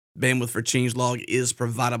Bandwidth for changelog is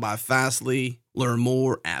provided by Fastly. Learn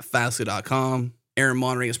more at fastly.com. Error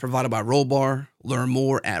monitoring is provided by Rollbar. Learn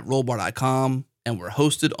more at rollbar.com. And we're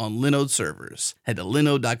hosted on Linode servers. Head to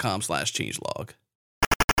linode.com/changelog.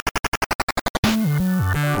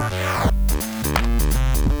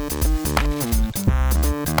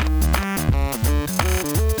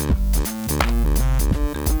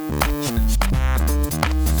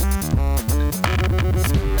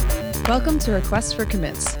 Welcome to Request for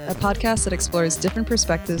Commits, a podcast that explores different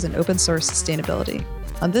perspectives in open source sustainability.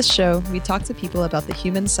 On this show, we talk to people about the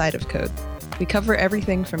human side of code. We cover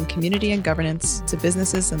everything from community and governance to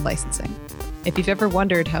businesses and licensing. If you've ever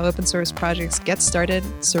wondered how open source projects get started,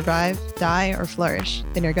 survive, die, or flourish,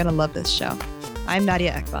 then you're going to love this show. I'm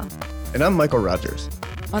Nadia and Mikeal. And I'm Mikeal Rogers.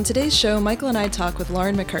 On today's show, Mikeal and I talk with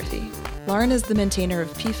Lauren McCarthy. Lauren is the maintainer of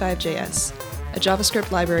P5.js, a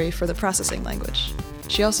JavaScript library for the processing language.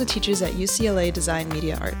 She also teaches at UCLA Design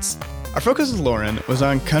Media Arts. Our focus with Lauren was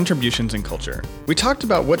on contributions and culture. We talked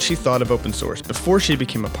about what she thought of open source before she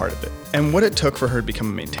became a part of it, and what it took for her to become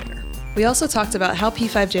a maintainer. We also talked about how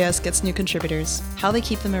P5.js gets new contributors, how they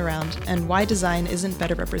keep them around, and why design isn't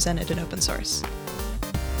better represented in open source.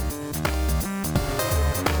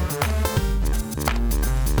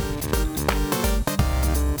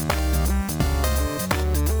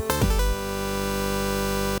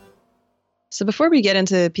 So before we get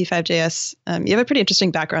into P5.js, you have a pretty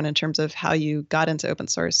interesting background in terms of how you got into open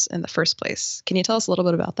source in the first place. Can you tell us a little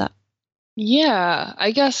bit about that? Yeah,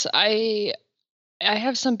 I guess I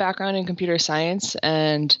have some background in computer science,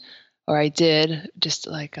 or I did just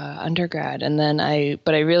like undergrad, and then I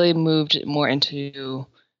really moved more into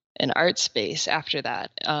an art space after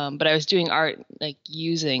that. But I was doing art like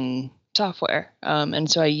using software,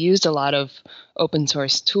 and so I used a lot of open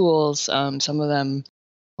source tools. Some of them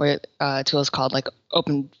were tools called like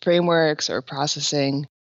open frameworks or processing.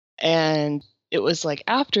 And it was like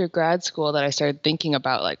after grad school that I started thinking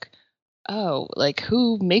about like, oh, like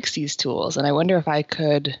who makes these tools? And I wonder if I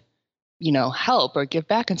could, help or give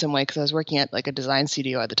back in some way, because I was working at like a design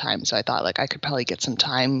studio at the time. So I thought like I could probably get some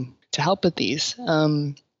time to help with these.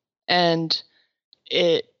 And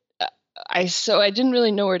I didn't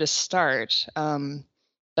really know where to start,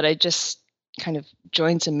 but I just kind of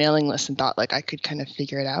joined some mailing lists and thought like I could kind of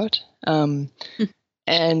figure it out. And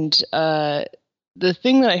the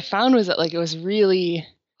thing that I found was that like it was really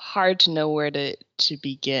hard to know where to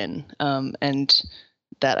begin. And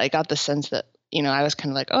that I got the sense that, I was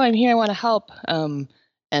kind of like, oh, I'm here, I want to help. And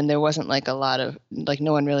there wasn't like a lot of like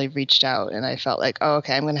no one really reached out. And I felt like, oh,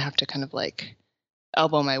 okay, I'm going to have to kind of like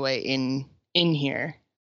elbow my way in here.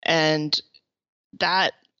 And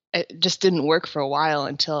that it just didn't work for a while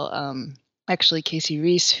until actually Casey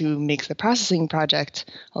Reese, who makes the processing project,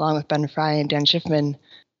 along with Ben Fry and Dan Schiffman,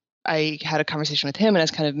 I had a conversation with him and I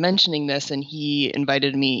was kind of mentioning this, and he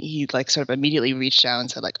invited me. He like sort of immediately reached out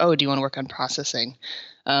and said like, oh, do you want to work on processing?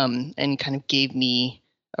 And kind of gave me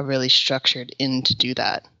a really structured in to do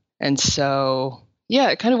that. And so, yeah,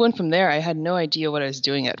 it kind of went from there. I had no idea what I was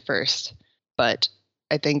doing at first, but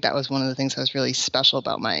I think that was one of the things that was really special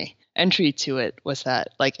about my entry to it, was that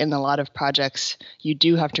like in a lot of projects, you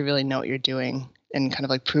do have to really know what you're doing and kind of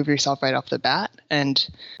like prove yourself right off the bat. And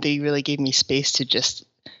they really gave me space to just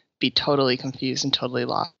be totally confused and totally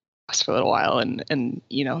lost for a little while and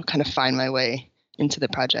kind of find my way into the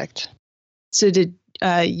project. So did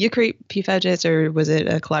you create P5.js, or was it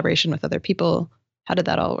a collaboration with other people? How did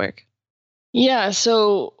that all work? Yeah,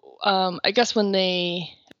 so I guess when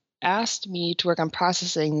they asked me to work on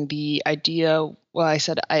processing, the idea, well, I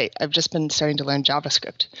said I've just been starting to learn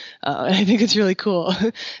JavaScript. I think it's really cool.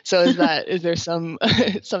 So is there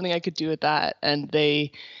something I could do with that? And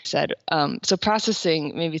they said, so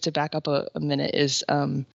processing, maybe to back up a minute, is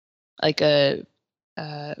like a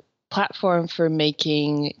platform for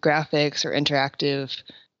making graphics or interactive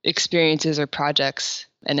experiences or projects,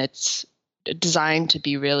 and it's designed to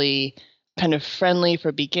be really kind of friendly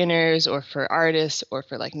for beginners or for artists or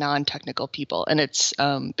for like non-technical people. And it's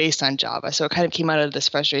based on Java. So it kind of came out of this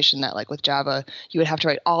frustration that like with Java, you would have to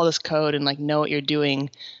write all this code and like know what you're doing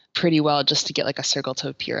pretty well just to get like a circle to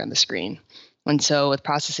appear on the screen. And so with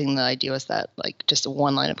processing, the idea was that like just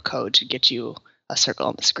one line of code should get you a circle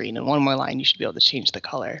on the screen, and one more line, you should be able to change the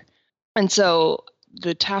color. And so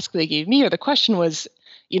the task they gave me, or the question was,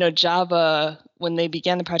 Java, when they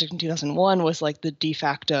began the project in 2001, was like the de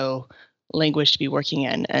facto language to be working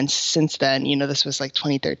in. And since then, this was like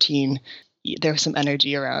 2013, there was some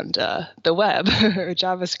energy around the web or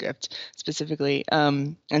JavaScript specifically.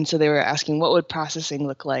 And so they were asking, what would processing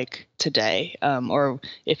look like today, or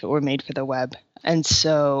if it were made for the web? And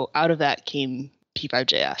so out of that came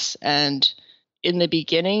P5.js. And in the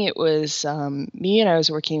beginning, it was me, and I was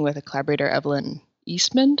working with a collaborator, Evelyn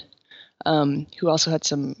Eastman, who also had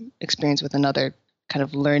some experience with another kind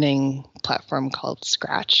of learning platform called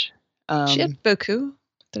Scratch. She had Boku.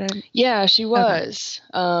 Yeah, she was.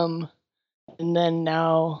 Okay. And then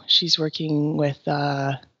now she's working with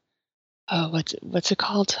what's it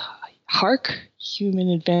called? HARC, Human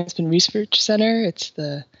Advancement Research Center. It's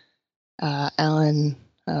the Alan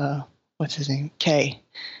what's his name? K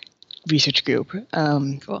research group.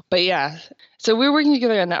 Cool. But yeah, so we were working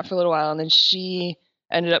together on that for a little while, and then she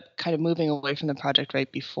ended up kind of moving away from the project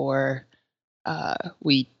right before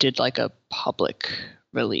we did like a public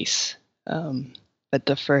release. But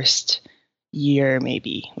the first year,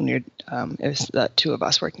 maybe, when we were, it was the two of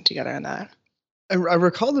us working together on that. I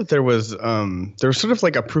recall that there was sort of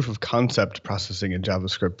like a proof of concept processing in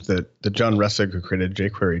JavaScript that John Ressig, who created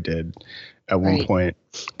jQuery, did at one point,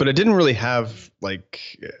 but it didn't really have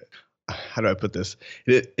like, how do I put this?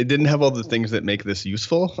 It didn't have all the things that make this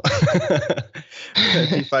useful.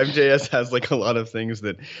 P5.js has like a lot of things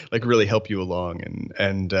that like really help you along,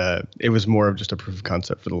 and it was more of just a proof of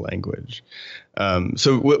concept for the language.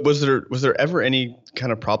 So was there ever any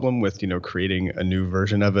kind of problem with creating a new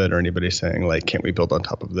version of it, or anybody saying like, can't we build on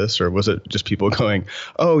top of this, or was it just people going,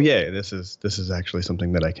 oh yeah, this is actually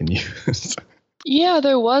something that I can use? Yeah,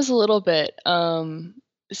 there was a little bit.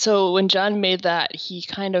 So when John made that, he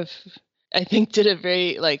kind of, I think, did it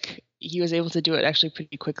very, like, he was able to do it actually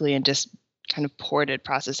pretty quickly and just kind of ported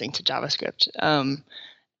processing to JavaScript.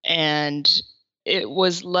 And it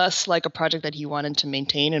was less like a project that he wanted to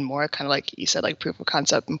maintain and more kind of like you said, like proof of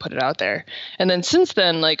concept and put it out there. And then since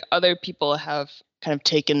then, like other people have kind of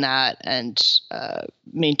taken that and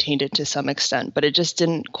maintained it to some extent, but it just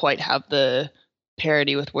didn't quite have the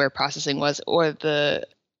parity with where processing was or the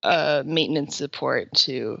maintenance support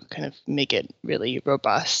to kind of make it really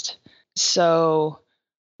robust. So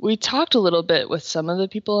we talked a little bit with some of the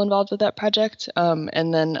people involved with that project,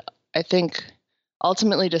 and then I think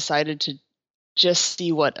ultimately decided to just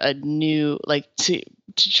see what a new, like to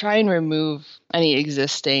try and remove any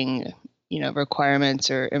existing requirements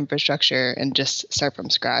or infrastructure and just start from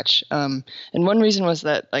scratch. And one reason was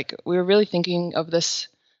that like we were really thinking of this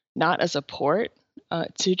not as a port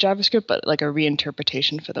to JavaScript, but like a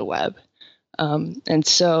reinterpretation for the web. And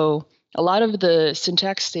so a lot of the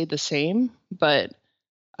syntax stayed the same, but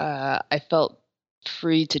I felt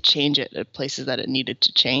free to change it at places that it needed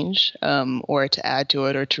to change, or to add to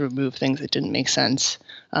it or to remove things that didn't make sense,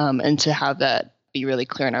 and to have that be really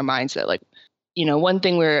clear in our minds that like, one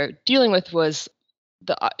thing we were dealing with was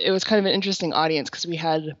it was kind of an interesting audience because we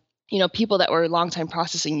had, people that were longtime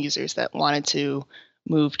processing users that wanted to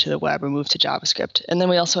move to the web or move to JavaScript. And then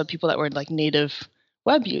we also had people that were like native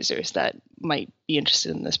web users that might be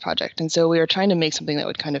interested in this project. And so we were trying to make something that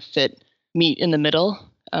would kind of meet in the middle,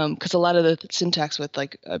 because a lot of the syntax with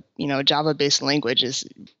like a Java-based language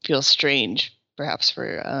feels strange, perhaps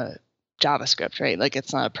for JavaScript, right? Like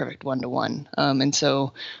it's not a perfect one-to-one. And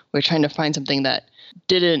so we're trying to find something that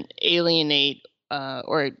didn't alienate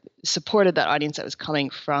or supported that audience that was coming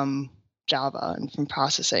from Java and from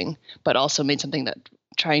processing, but also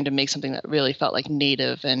trying to make something that really felt like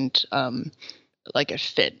native and like it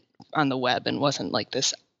fit on the web and wasn't like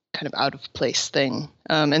this kind of out of place thing.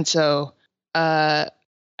 And so I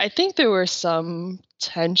think there were some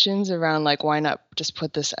tensions around like, why not just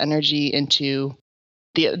put this energy into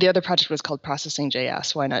the other project was called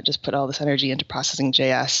Processing.js. Why not just put all this energy into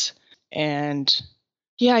Processing.js? And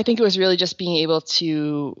yeah, I think it was really just being able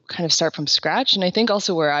to kind of start from scratch. And I think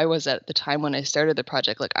also where I was at the time when I started the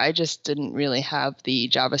project, like I just didn't really have the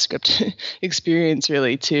JavaScript experience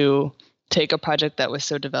really to take a project that was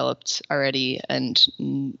so developed already and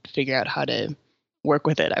figure out how to work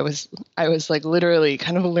with it. I was like literally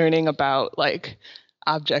kind of learning about like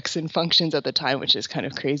objects and functions at the time, which is kind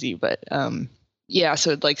of crazy. But yeah,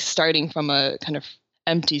 so like starting from a kind of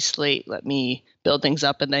empty slate let me build things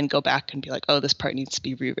up and then go back and be like, oh, this part needs to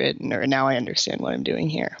be rewritten, or now I understand what I'm doing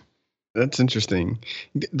here. That's interesting.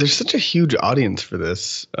 There's such a huge audience for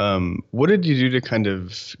this. What did you do to kind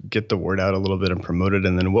of get the word out a little bit and promote it?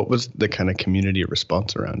 And then what was the kind of community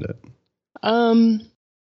response around it?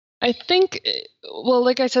 I think, well,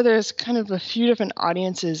 like I said, there's kind of a few different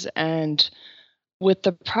audiences, and with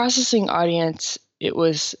the processing audience, it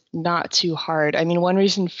was not too hard. I mean, one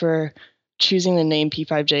reason for choosing the name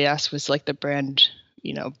P5.js was like the brand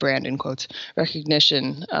in quotes,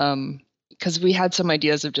 recognition. Because we had some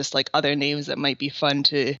ideas of just like other names that might be fun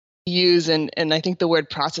to use. And I think the word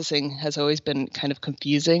processing has always been kind of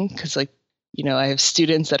confusing because like, I have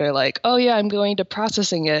students that are like, oh yeah, I'm going to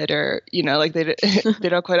processing it, or, like they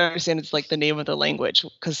don't quite understand it's like the name of the language.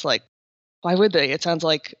 Because like why would they? It sounds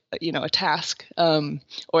like, a task,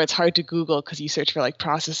 or it's hard to Google because you search for like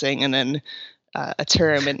processing and then a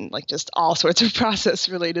term and like just all sorts of process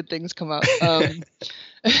related things come out. And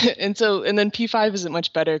then P5 isn't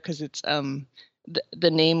much better because it's the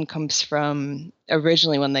name comes from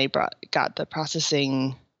originally when they got the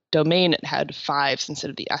processing domain, it had 5s instead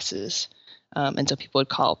of the S's. And so people would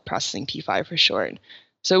call processing P5 for short.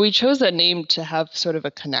 So we chose that name to have sort of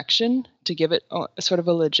a connection, to give it sort of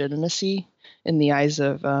a legitimacy in the eyes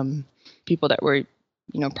of people that were,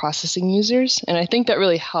 processing users. And I think that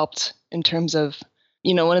really helped in terms of,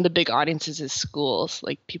 one of the big audiences is schools,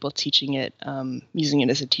 like people teaching it, using it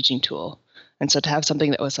as a teaching tool. And so to have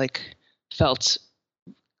something that was like felt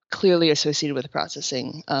clearly associated with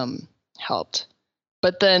processing helped.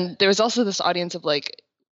 But then there was also this audience of like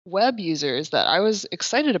web users that I was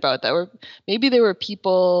excited about, that were maybe they were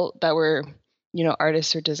people that were,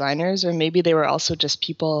 artists or designers, or maybe they were also just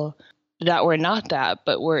people that were not that,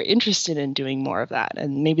 but were interested in doing more of that.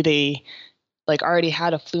 And maybe they like already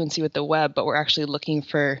had a fluency with the web, but were actually looking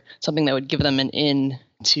for something that would give them an in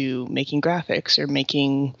to making graphics or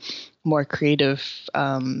making more creative,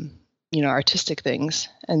 artistic things.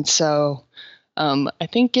 And so I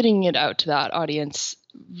think getting it out to that audience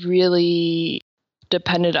really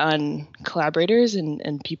depended on collaborators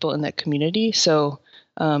and people in that community. So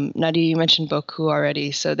Nadia, you mentioned Boku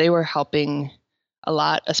already. So they were helping a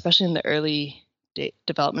lot, especially in the early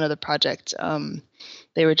development of the project.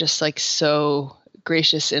 They were just like so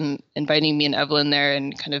gracious in inviting me and Evelyn there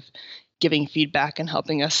and kind of giving feedback and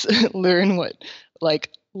helping us learn what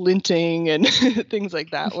like linting and things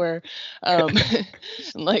like that were.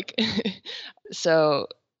 Like, so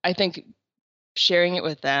I think sharing it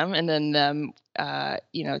with them and then them,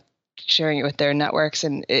 sharing it with their networks,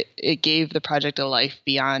 and it gave the project a life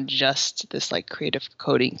beyond just this like creative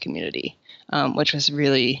coding community, which was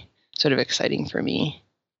really sort of exciting for me.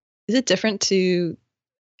 Is it different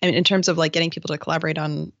in terms of like getting people to collaborate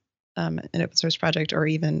on an open source project or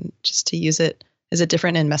even just to use it? Is it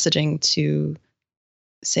different in messaging to,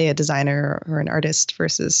 say, a designer or an artist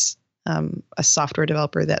versus a software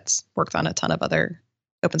developer that's worked on a ton of other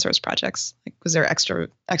open source projects? Like, was there extra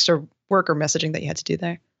work or messaging that you had to do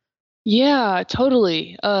there? Yeah,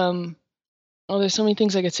 totally. There's so many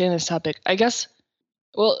things I could say on this topic. I guess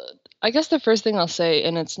the first thing I'll say,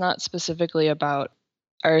 and it's not specifically about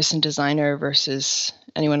artist and designer versus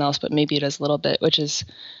anyone else, but maybe it is a little bit, which is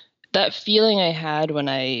that feeling I had when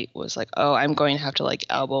I was like, oh, I'm going to have to like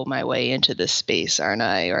elbow my way into this space, aren't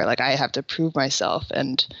I? Or like I have to prove myself,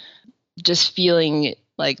 and just feeling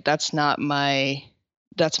like that's not my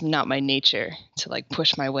nature to like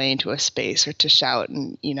push my way into a space or to shout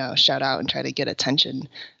out and try to get attention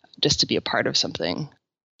just to be a part of something.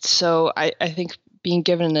 So I think being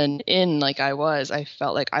given an in like I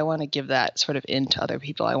felt like I want to give that sort of in to other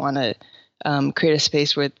people. I want to create a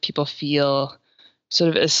space where people feel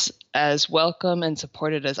sort of as welcome and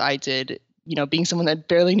supported as I did, being someone that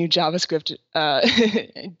barely knew JavaScript,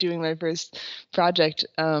 doing my first project,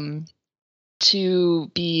 to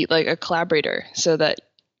be like a collaborator so that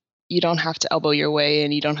you don't have to elbow your way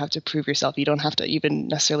and you don't have to prove yourself. You don't have to even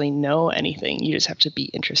necessarily know anything. You just have to be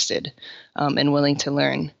interested and willing to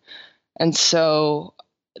learn. And so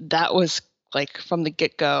that was like from the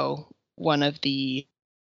get-go one of the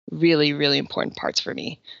really, really important parts for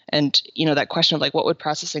me. And, that question of like, what would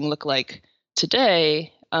processing look like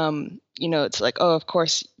today? It's like, oh, of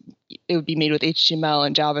course, it would be made with HTML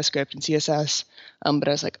and JavaScript and CSS. But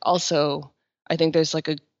I was like, also, I think there's like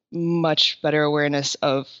a much better awareness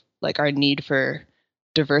of like our need for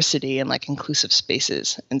diversity and like inclusive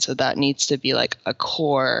spaces. And so that needs to be like a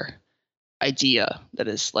core idea that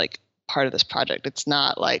is like part of this project. It's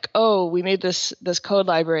not like, oh, we made this code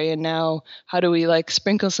library and now how do we like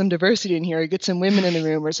sprinkle some diversity in here or get some women in the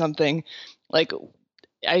room or something. Like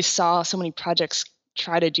I saw so many projects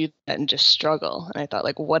try to do that and just struggle. And I thought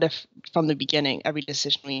like, what if from the beginning, every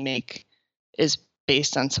decision we make is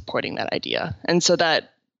based on supporting that idea? And so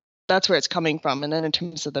that's where it's coming from. And then in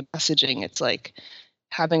terms of the messaging, it's like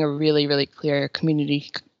having a really, really clear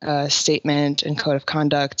community statement and code of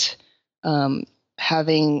conduct,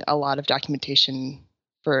 having a lot of documentation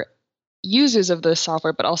for users of the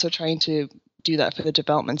software, but also trying to do that for the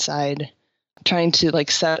development side, trying to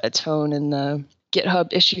like set a tone in the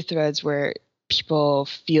GitHub issue threads where people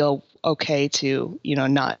feel okay to,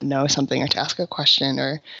 not know something or to ask a question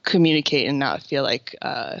or communicate and not feel like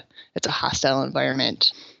it's a hostile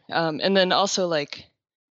environment. And then also like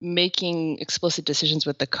making explicit decisions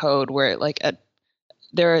with the code where like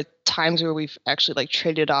there are times where we've actually like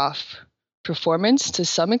traded off performance to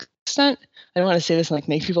some extent I don't want to say this and like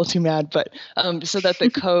make people too mad, but so that the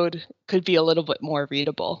code could be a little bit more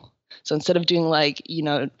readable. So instead of doing like,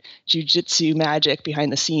 jujitsu magic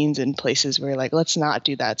behind the scenes in places where like, let's not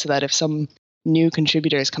do that, so that if some new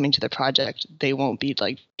contributor is coming to the project, they won't be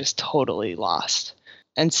like just totally lost.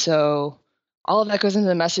 And so all of that goes into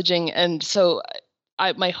the messaging. And so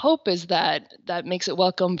my hope is that that makes it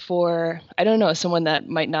welcome for, I don't know, someone that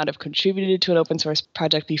might not have contributed to an open source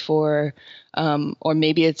project before, or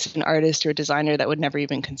maybe it's an artist or a designer that would never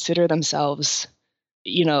even consider themselves,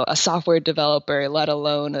 a software developer, let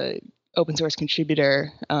alone a open source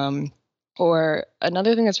contributor. Or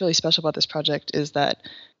another thing that's really special about this project is that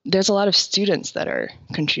there's a lot of students that are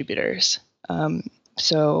contributors.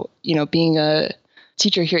 So, being a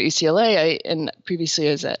teacher here at UCLA, and previously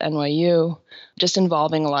I was at NYU, just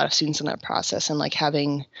involving a lot of students in that process and like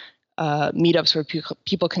having meetups where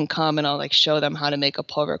people can come and I'll like show them how to make a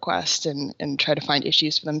pull request and try to find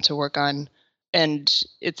issues for them to work on. And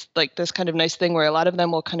it's like this kind of nice thing where a lot of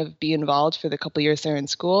them will kind of be involved for the couple of years they're in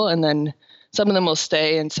school, and then some of them will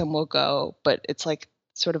stay and some will go, but it's like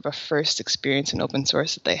sort of a first experience in open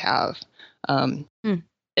source that they have.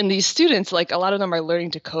 And these students, like a lot of them are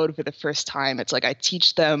learning to code for the first time. It's like I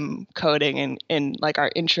teach them coding in like our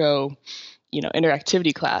intro,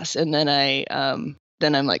 interactivity class. And then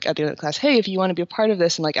I'm like at the end of the class, hey, if you want to be a part of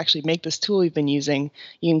this and like actually make this tool we've been using,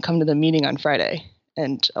 you can come to the meeting on Friday.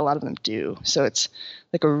 And a lot of them do. So it's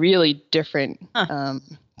like a really different kind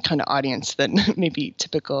of audience than maybe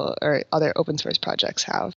typical or other open source projects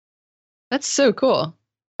have. That's so cool.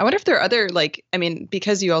 I wonder if there are other,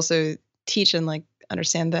 because you also teach and like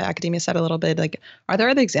understand the academia side a little bit, like, are there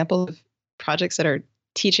other examples of projects that are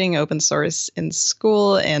teaching open source in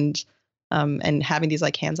school and having these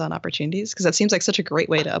like hands-on opportunities? Because that seems like such a great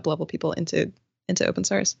way to up-level people into open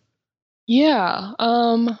source. Yeah.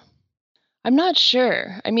 I'm not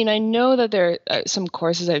sure. I mean, I know that there are some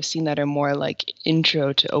courses I've seen that are more like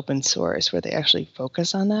intro to open source where they actually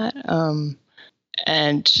focus on that.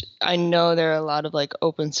 And I know there are a lot of like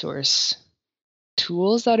open source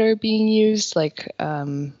tools that are being used, like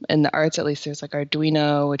in the arts, at least there's like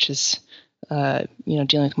Arduino, which is, dealing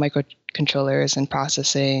with microcontrollers and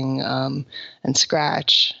processing, and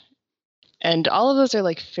Scratch. And all of those are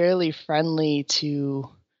like fairly friendly to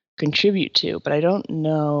contribute to, but I don't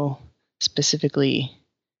know specifically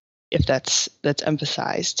if that's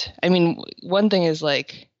emphasized. I mean, one thing is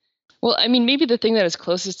like, well, I mean, maybe the thing that is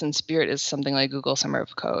closest in spirit is something like Google Summer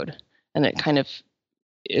of Code, and it kind of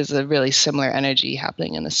is a really similar energy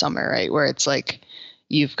happening in the summer, right? Where it's like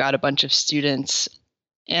you've got a bunch of students,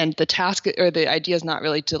 and the task or the idea is not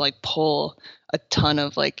really to like pull a ton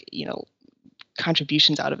of like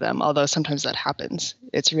contributions out of them, although sometimes that happens.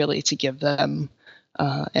 It's really to give them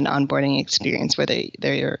an onboarding experience where they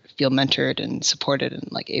feel mentored and supported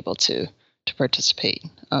and like able to participate.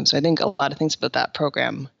 So I think a lot of things about that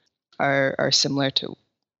program are similar to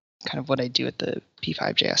kind of what I do at the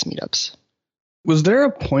P5JS meetups. Was there a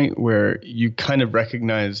point where you kind of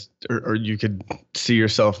recognized or you could see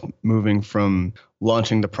yourself moving from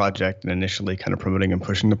launching the project and initially kind of promoting and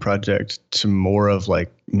pushing the project to more of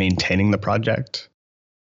like maintaining the project?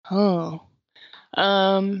 Well,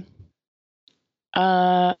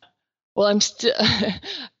 I'm still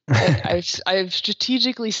I've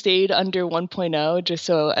strategically stayed under 1.0 just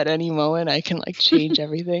so at any moment I can like change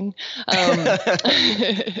everything. And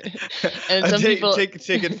some people take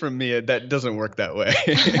it from me, that doesn't work that way.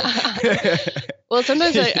 Well,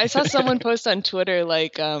 sometimes I saw someone post on Twitter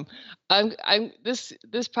like I'm this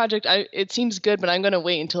project it seems good, but I'm going to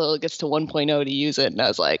wait until it gets to 1.0 to use it. And I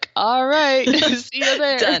was like, all right, see you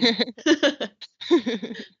there.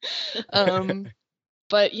 Done.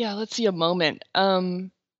 But yeah, let's see a moment.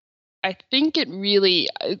 I think it really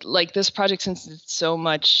like this project, since it's so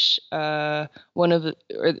much so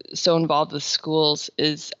involved with schools,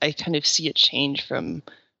 is I kind of see it change from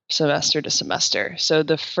semester to semester. So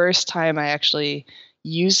the first time I actually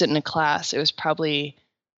used it in a class, it was probably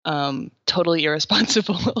totally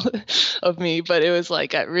irresponsible of me, but it was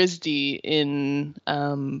like at RISD in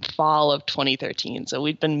fall of 2013. So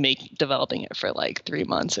we'd been developing it for like 3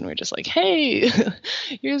 months, and we're just like, hey,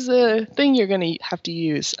 here's a thing you're going to have to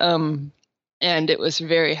use. And it was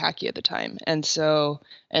very hacky at the time. And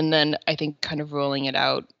then I think kind of rolling it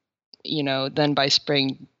out, then by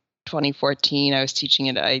spring 2014, I was teaching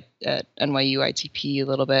it at NYU ITP a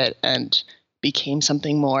little bit and became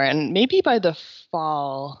something more. And maybe by the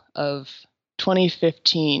fall of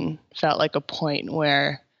 2015 felt like a point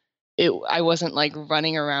where I wasn't like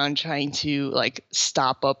running around trying to like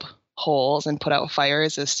stop up holes and put out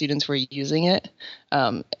fires as students were using it.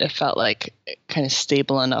 It felt like kind of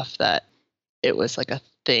stable enough that it was like a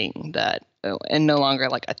thing that and no longer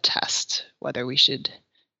like a test whether we should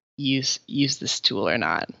use this tool or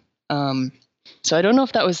not. So I don't know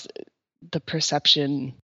if that was the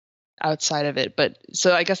perception outside of it, but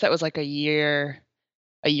so I guess that was like a year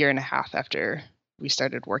and a half after we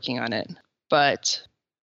started working on it. But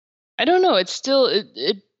I don't know. It's still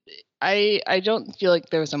I don't feel like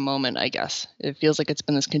there was a moment. I guess it feels like it's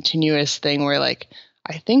been this continuous thing where like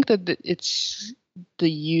I think that the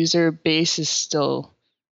user base is still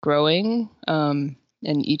growing, and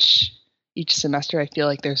each semester I feel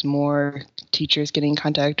like there's more teachers getting in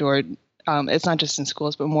contact, or it's not just in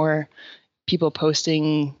schools, but more people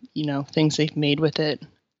posting, things they've made with it,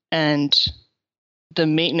 and the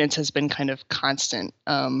maintenance has been kind of constant.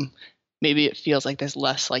 Maybe it feels like there's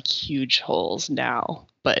less like huge holes now,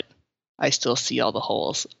 but I still see all the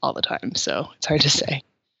holes all the time, so it's hard to say.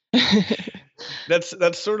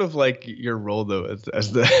 That's sort of like your role though,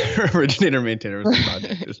 as the originator maintainer of the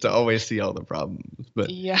project, is to always see all the problems.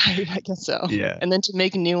 But yeah, I guess so. Yeah, and then to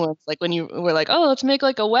make new ones, like when you were like, oh, let's make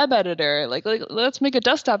like a web editor, like let's make a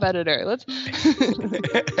desktop editor. Let's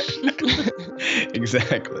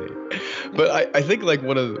exactly. But I think like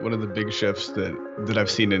one of the big shifts that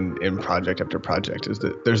I've seen in project after project is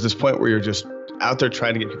that there's this point where you're just out there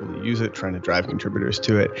trying to get people to use it, trying to drive contributors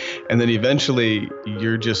to it, and then eventually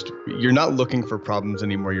you're not looking for problems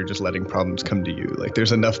anymore. You're just letting problems come to you. Like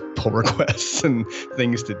there's enough pull requests and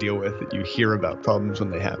things to deal with that you hear about problems when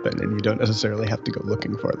they happen, and you don't necessarily have to go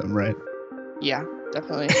looking for them, right? Yeah,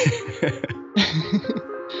 definitely.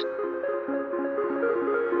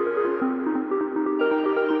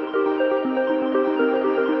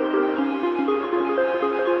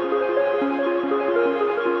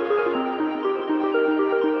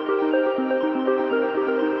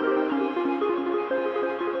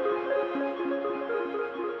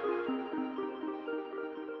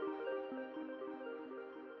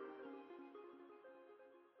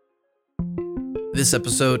 This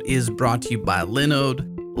episode is brought to you by Linode.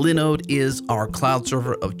 Linode is our cloud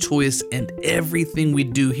server of choice, and everything we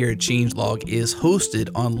do here at Changelog is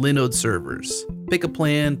hosted on Linode servers. Pick a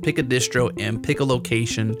plan, pick a distro, and pick a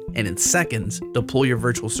location, and in seconds, deploy your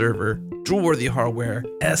virtual server, drool-worthy hardware,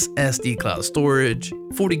 SSD cloud storage,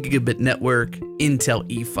 40 gigabit network, Intel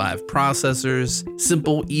E5 processors,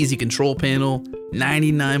 simple, easy control panel,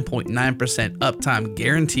 99.9% uptime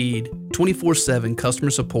guaranteed, 24/7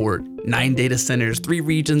 customer support, 9 data centers, 3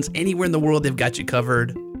 regions, anywhere in the world they've got you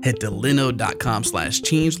covered. Head to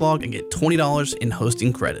linode.com/changelog and get $20 in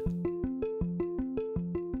hosting credit.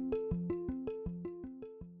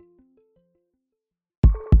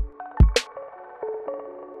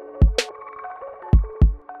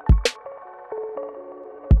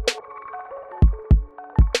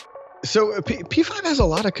 So P5 has a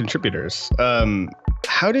lot of contributors.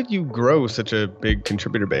 How did you grow such a big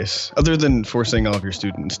contributor base, other than forcing all of your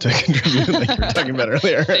students to contribute like you were talking about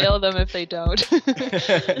earlier? Fail them if they don't.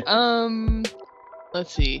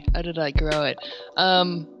 Let's see. How did I grow it?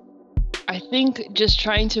 I think just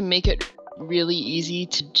trying to make it really easy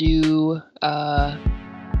to do,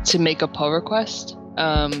 to make a pull request,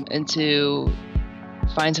 and to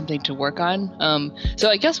find something to work on. So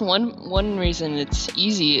I guess one reason it's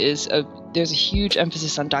easy is there's a huge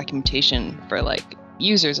emphasis on documentation for like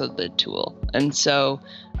users of the tool. And so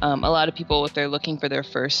a lot of people, if they're looking for their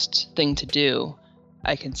first thing to do,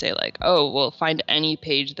 I can say like, oh, well, find any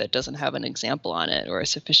page that doesn't have an example on it or a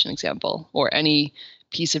sufficient example, or any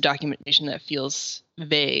piece of documentation that feels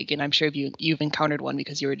vague. And I'm sure you've encountered one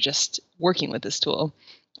because you were just working with this tool,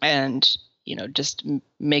 and just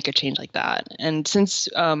make a change like that. And since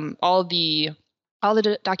all the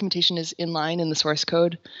documentation is in line in the source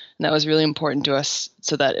code, and that was really important to us,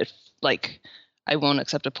 so that if like I won't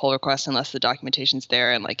accept a pull request unless the documentation's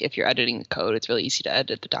there, and like if you're editing the code, it's really easy to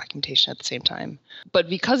edit the documentation at the same time. But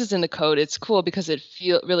because it's in the code, it's cool because it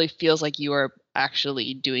really feels like you are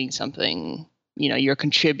actually doing something. You're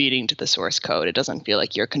contributing to the source code. It doesn't feel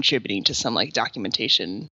like you're contributing to some like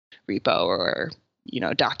documentation repo or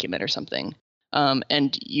document or something.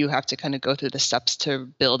 And you have to kind of go through the steps to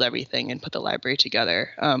build everything and put the library together.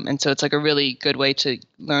 And so it's like a really good way to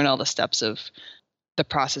learn all the steps of the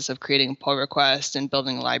process of creating a pull request and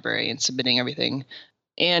building a library and submitting everything,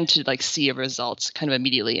 and to like see a result kind of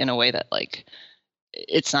immediately in a way that like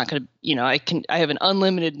it's not going to, I have an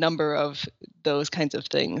unlimited number of those kinds of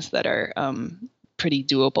things that are pretty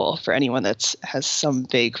doable for anyone has some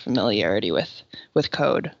vague familiarity with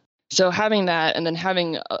code. So having that, and then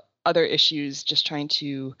having other issues, just trying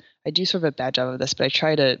to, I do sort of a bad job of this, but I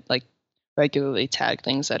try to like regularly tag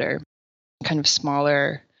things that are kind of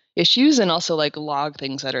smaller issues and also like log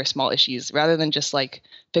things that are small issues rather than just like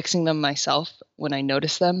fixing them myself when I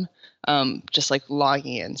notice them. Just like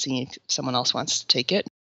logging it and seeing if someone else wants to take it.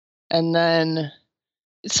 And then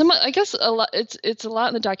I guess a lot. It's a lot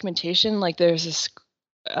in the documentation. Like there's this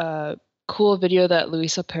cool video that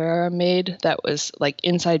Luisa Pereira made that was like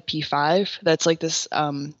inside P5. That's like this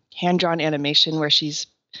hand-drawn animation where she's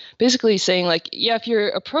basically saying like, yeah, if you're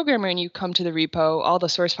a programmer and you come to the repo, all the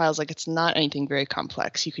source files, like it's not anything very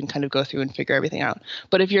complex. You can kind of go through and figure everything out.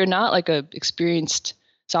 But if you're not like a experienced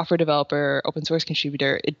software developer, open source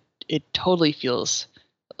contributor, it totally feels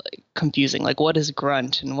like confusing. Like what is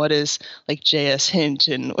grunt and what is like JS hint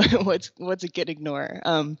and what's a git ignore.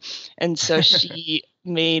 And so she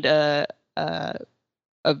made a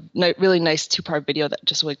really nice 2-part video that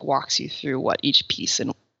just like walks you through what each piece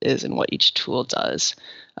is and what each tool does,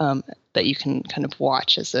 that you can kind of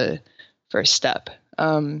watch as a first step.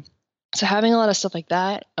 So having a lot of stuff like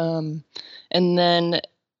that. And then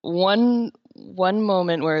one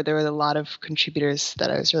moment where there were a lot of contributors that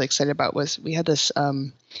I was really excited about was we had this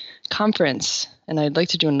conference, and I'd like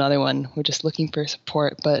to do another one. We're just looking for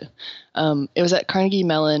support, but it was at Carnegie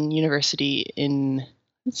Mellon University in,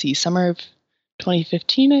 summer of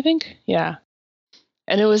 2015, I think. Yeah.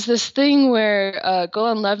 And it was this thing where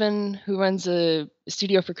Golan Levin, who runs a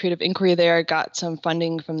studio for creative inquiry there, got some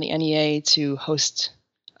funding from the NEA to host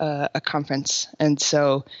a conference. And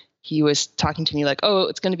so he was talking to me like, oh,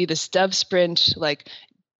 it's going to be this dev sprint, like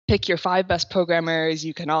pick your 5 best programmers.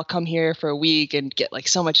 You can all come here for a week and get like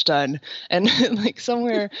so much done. And like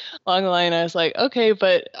somewhere along the line, I was like, okay,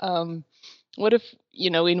 but what if, we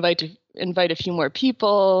invite a few more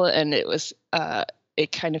people? And it was,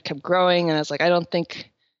 it kind of kept growing. And I was like, I don't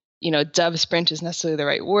think, dev sprint is necessarily the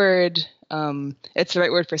right word. It's the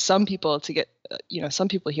right word for some people to get, some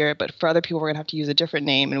people hear it, but for other people, we're going to have to use a different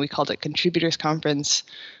name. And we called it Contributors Conference.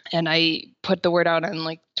 And I put the word out on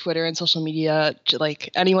like Twitter and social media, like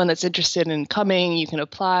anyone that's interested in coming, you can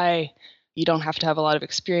apply. You don't have to have a lot of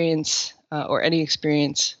experience or any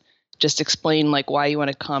experience. Just explain like why you want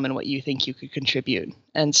to come and what you think you could contribute.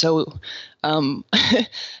 And so, and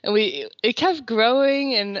it kept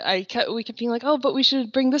growing, and we kept being like, oh, but we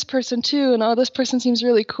should bring this person too, and oh, this person seems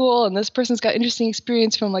really cool, and this person's got interesting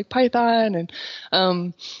experience from like Python,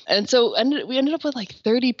 and so we ended up with like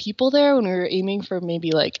 30 people there when we were aiming for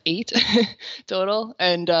maybe like 8 total,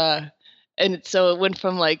 and so it went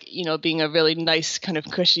from like, being a really nice kind of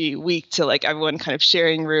cushy week to like everyone kind of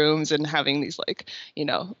sharing rooms and having these like,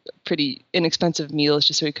 pretty inexpensive meals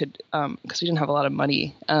just so we could, because we didn't have a lot of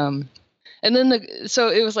money. And then so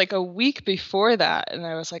it was like a week before that. And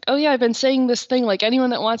I was like, oh yeah, I've been saying this thing, like anyone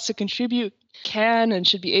that wants to contribute can and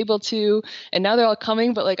should be able to. And now they're all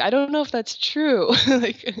coming, but like, I don't know if that's true.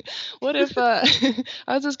 Like, what if,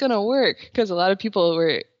 how's this going to work? Because a lot of people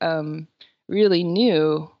were really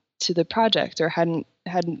new to the project or hadn't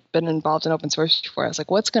been involved in open source before. I was like,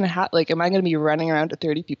 what's going to happen? Like, am I going to be running around to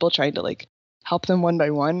 30 people trying to like help them one by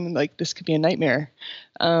one? Like, this could be a nightmare.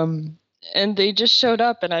 And they just showed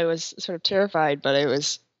up, and I was sort of terrified, but I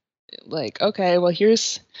was like, okay, well,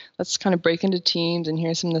 let's kind of break into teams, and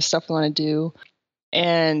here's some of the stuff we want to do.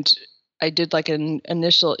 And I did like an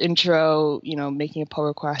initial intro, making a pull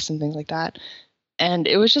request and things like that. And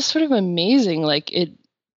it was just sort of amazing. Like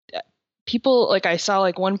people, like I saw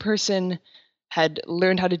like one person had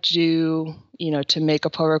learned how to do, to make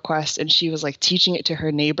a pull request, and she was like teaching it to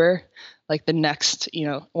her neighbor, like the next,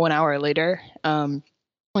 1 hour later.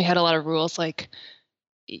 We had a lot of rules, like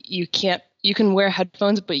you can wear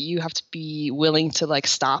headphones, but you have to be willing to like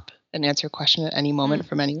stop and answer a question at any moment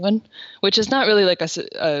from anyone, which is not really like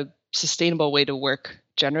a sustainable way to work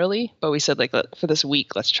generally. But we said like, for this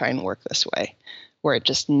week, let's try and work this way, where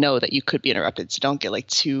just know that you could be interrupted. So don't get like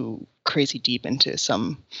too crazy deep into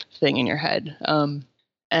some thing in your head.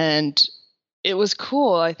 And it was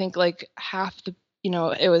cool. I think like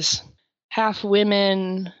it was half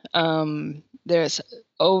women. There's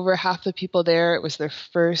over half the people there. It was their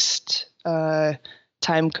first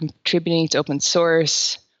time contributing to open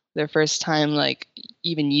source, their first time like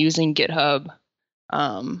even using GitHub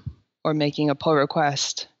or making a pull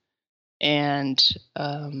request. And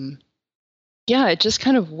yeah, it just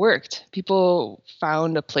kind of worked. People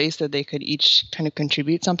found a place that they could each kind of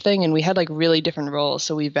contribute something, and we had like really different roles.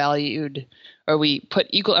 So we put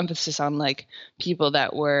equal emphasis on like people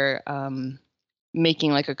that were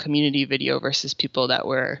making like a community video versus people that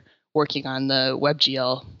were working on the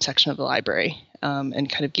WebGL section of the library, and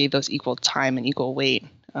kind of gave those equal time and equal weight.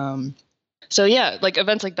 So yeah, like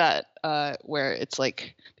events like that, where it's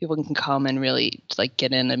like people can come and really like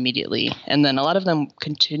get in immediately, and then a lot of them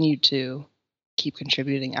continue to keep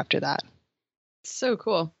contributing after that. So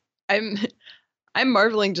cool. I'm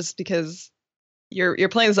marveling just because you're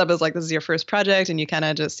playing this up as like this is your first project and you kind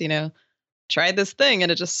of just, tried this thing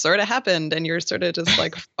and it just sort of happened and you're sort of just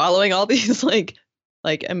like following all these like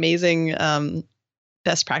amazing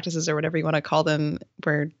best practices or whatever you want to call them,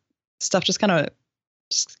 where stuff just kind of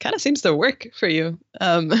seems to work for you.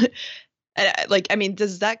 Does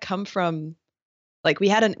that come from, like, we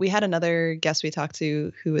had another guest we talked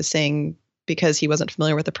to who was saying because he wasn't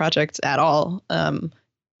familiar with the project at all,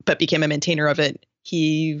 but became a maintainer of it,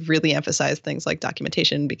 he really emphasized things like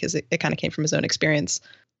documentation because it kind of came from his own experience.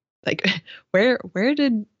 Like, where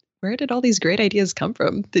did all these great ideas come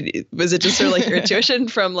from? Was it just sort of like your intuition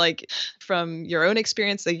from your own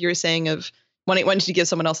experience, like you were saying, of wanting to give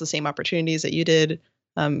someone else the same opportunities that you did?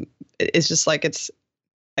 It's just like,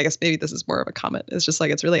 I guess maybe this is more of a comment. It's just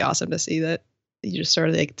like, it's really awesome to see that you just sort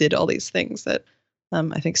of like did all these things that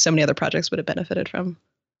I think so many other projects would have benefited from.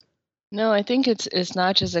 No, I think it's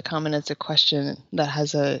not just a comment, it's a question that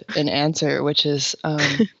has an answer, which is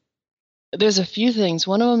there's a few things.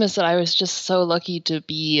 One of them is that I was just so lucky to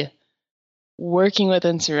be working with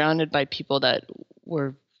and surrounded by people that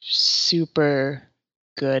were super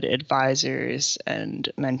good advisors and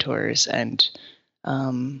mentors and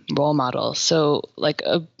role models. So like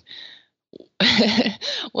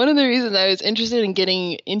one of the reasons I was interested in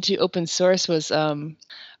getting into open source was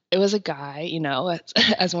it was a guy,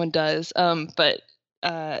 as one does.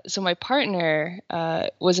 So my partner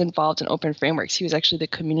was involved in open frameworks. He was actually the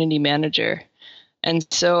community manager. And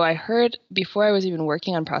so I heard before I was even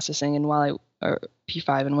working on processing and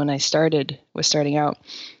P5 and when I was starting out,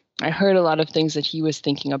 I heard a lot of things that he was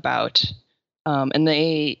thinking about. And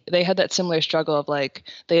they had that similar struggle of like,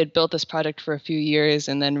 they had built this project for a few years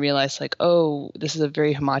and then realized like, oh, this is a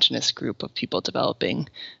very homogenous group of people developing.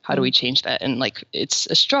 How do we change that? And like, it's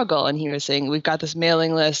a struggle. And he was saying, we've got this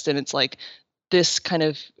mailing list and it's like this kind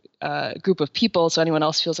of group of people. So anyone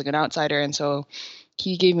else feels like an outsider. And so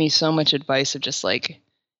he gave me so much advice of just like,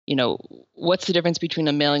 what's the difference between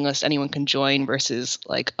a mailing list anyone can join versus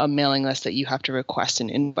like a mailing list that you have to request an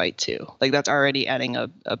invite to? Like that's already adding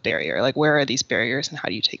a barrier. Like where are these barriers and how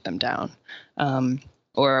do you take them down?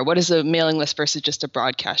 Or what is a mailing list versus just a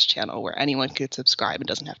broadcast channel where anyone could subscribe and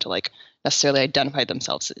doesn't have to like necessarily identify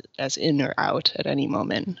themselves as in or out at any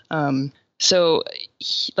moment. So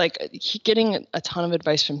getting a ton of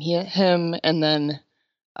advice from him and then,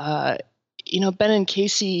 Ben and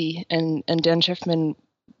Casey and Dan Schiffman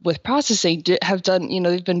with processing have done,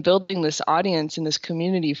 they've been building this audience in this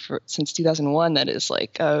community since 2001 that is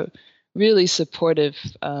like a really supportive,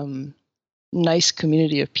 nice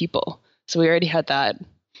community of people. So we already had that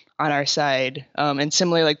on our side. And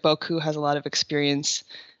similarly, like Boku has a lot of experience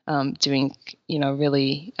doing,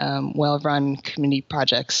 really well-run community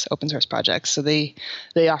projects, open source projects. So they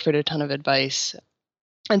offered a ton of advice.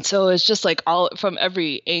 And so it's just like all from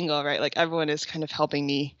every angle, right? Like everyone is kind of helping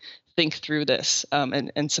me think through this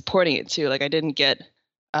and supporting it too. Like I didn't get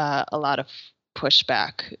a lot of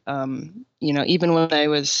pushback, even when I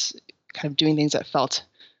was kind of doing things that felt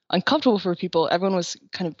uncomfortable for people, everyone was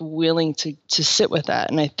kind of willing to sit with that.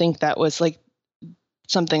 And I think that was like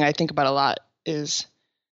something I think about a lot is,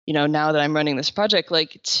 now that I'm running this project,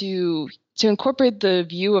 like to incorporate the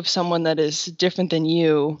view of someone that is different than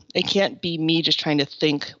you. It can't be me just trying to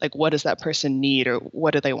think like, what does that person need or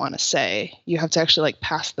what do they want to say? You have to actually like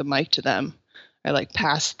pass the mic to them or like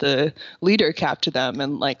pass the leader cap to them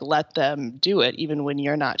and like let them do it, even when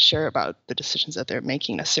you're not sure about the decisions that they're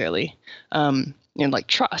making necessarily, and like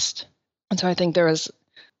trust. And so I think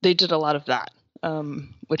they did a lot of that,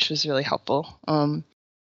 which was really helpful. And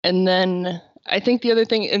then I think the other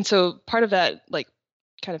thing, and so part of that, like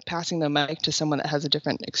kind of passing the mic to someone that has a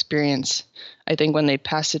different experience, I think when they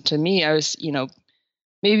passed it to me, I was,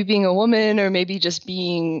 maybe being a woman or maybe just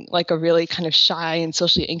being like a really kind of shy and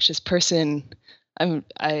socially anxious person.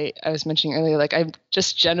 I was mentioning earlier, like I'm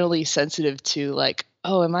just generally sensitive to like,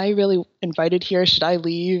 oh, am I really invited here? Should I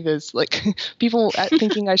leave? Is like people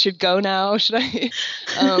thinking I should go now? Should I?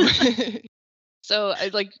 So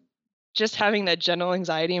I like just having that general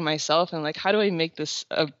anxiety in myself and like, how do I make this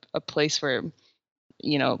a place where,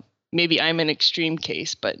 maybe I'm an extreme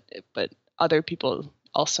case, but other people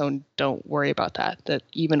also don't worry about that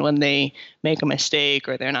even when they make a mistake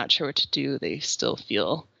or they're not sure what to do, they still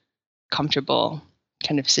feel comfortable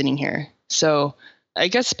kind of sitting here. So I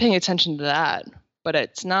guess paying attention to that, but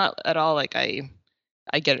it's not at all like I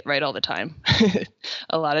get it right all the time.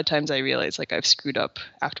 A lot of times I realize like I've screwed up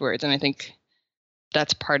afterwards. And I think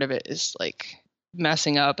that's part of it is like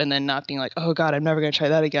messing up and then not being like, oh God, I'm never going to try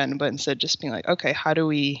that again. But instead just being like, okay, how do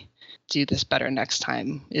we do this better next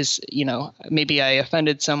time? Is, maybe I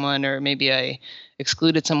offended someone or maybe I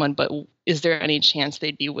excluded someone, but is there any chance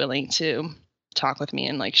they'd be willing to talk with me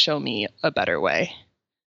and like show me a better way?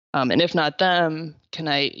 And if not them, can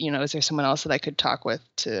I, is there someone else that I could talk with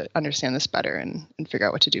to understand this better and figure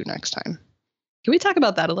out what to do next time? Can we talk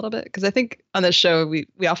about that a little bit? Because I think on this show, we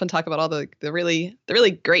often talk about all the really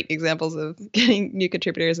great examples of getting new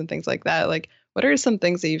contributors and things like that. Like, what are some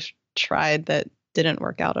things that you've tried that didn't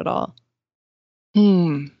work out at all?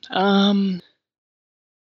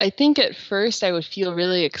 I think at first I would feel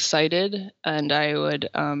really excited, and I would,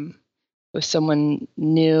 if someone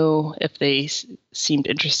new, if they seemed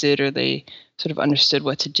interested or they sort of understood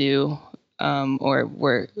what to do, or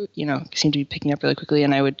were, seemed to be picking up really quickly,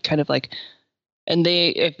 and I would kind of like, and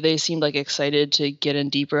if they seemed like excited to get in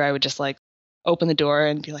deeper, I would just like open the door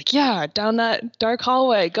and be like, yeah, down that dark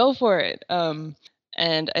hallway, go for it. And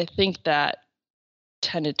I think that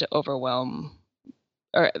tended to overwhelm,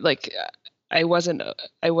 or like I wasn't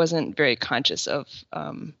very conscious of,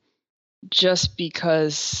 just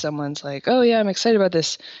because someone's like, oh yeah, I'm excited about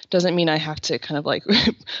this, doesn't mean I have to kind of like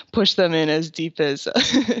push them in as deep as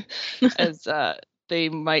as they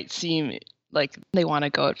might seem like they want to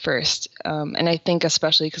go at first. And I think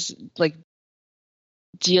especially because like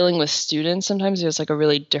dealing with students, sometimes there's like a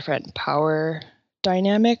really different power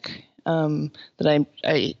dynamic that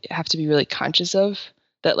I have to be really conscious of,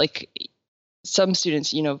 that like some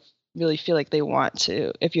students, really feel like they want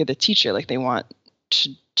to, if you're the teacher, like they want to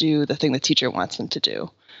do the thing the teacher wants them to do.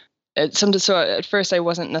 So at first I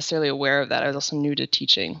wasn't necessarily aware of that. I was also new to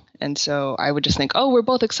teaching. And so I would just think, oh, we're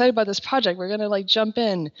both excited about this project, we're going to like jump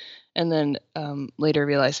in. And then later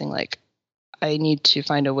realizing like I need to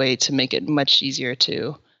find a way to make it much easier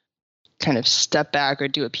to kind of step back or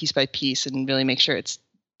do it piece by piece and really make sure it's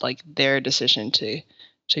like their decision to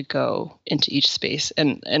go into each space,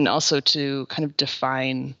 and also to kind of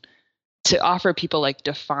to offer people like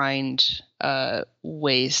defined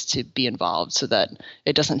ways to be involved, so that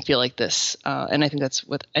it doesn't feel like this. And I think that's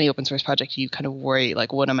with any open source project, you kind of worry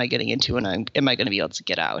like, what am I getting into, and am I going to be able to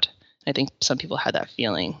get out? I think some people had that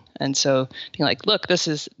feeling, and so being like, look, this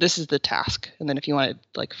is the task, and then if you want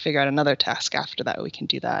to like figure out another task after that, we can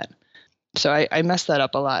do that. So I messed that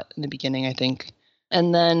up a lot in the beginning, I think.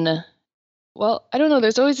 And then, well, I don't know.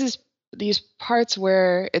 There's always these parts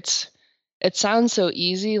where it sounds so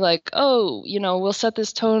easy, like, oh, we'll set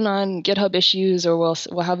this tone on GitHub issues, or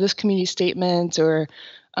we'll have this community statement, or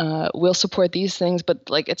we'll support these things, but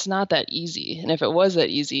like it's not that easy. And if it was that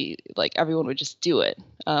easy, like everyone would just do it.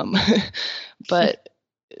 But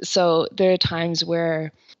so there are times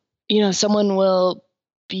where someone will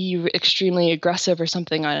be extremely aggressive or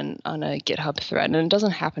something on a GitHub thread, and it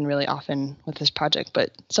doesn't happen really often with this project,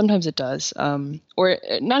 but sometimes it does. Or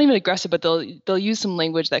not even aggressive, but they'll use some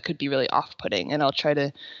language that could be really off-putting, and I'll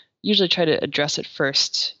usually try to address it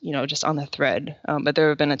first, just on the thread. But there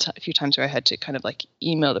have been a few times where I had to kind of like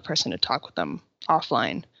email the person to talk with them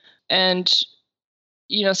offline, and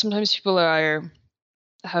sometimes people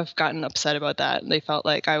have gotten upset about that. They felt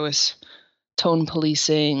like I was tone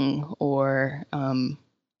policing, or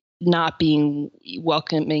not being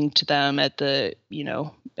welcoming to them at the,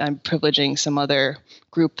 I'm privileging some other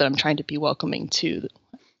group that I'm trying to be welcoming to.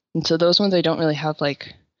 And so those ones I don't really have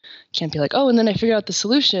like, can't be like, oh, and then I figured out the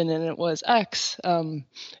solution and it was X. It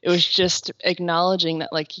was just acknowledging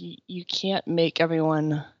that like you can't make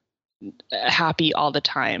everyone happy all the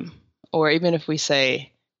time. Or even if we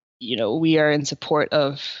say, we are in support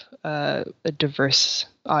of a diverse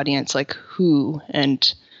audience, like who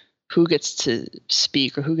gets to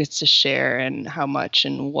speak, or who gets to share, and how much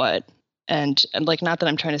and what. And like, not that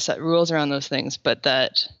I'm trying to set rules around those things, but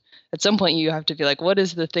that at some point you have to be like, what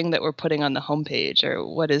is the thing that we're putting on the homepage, or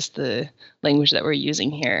what is the language that we're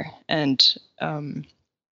using here? And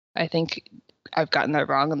I think I've gotten that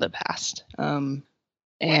wrong in the past.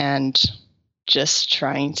 And just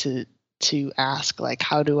trying to ask like,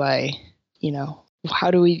 how do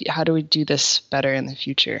we do this better in the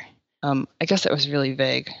future? I guess that was really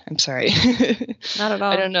vague. I'm sorry. Not at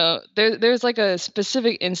all. I don't know. There's like a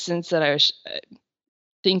specific instance that I was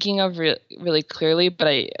thinking of really clearly, but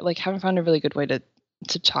I like haven't found a really good way to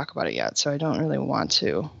talk about it yet. So I don't really want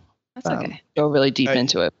to go really deep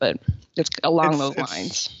into it, but it's along those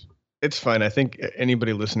lines. It's fine. I think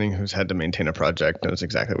anybody listening who's had to maintain a project knows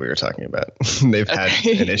exactly what you're talking about. They've had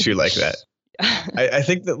an issue like that. I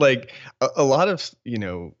think that like a lot of,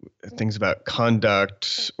 things about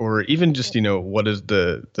conduct, or even just, what is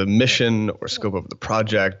the mission or scope of the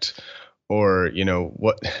project, Or,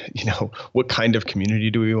 what kind of community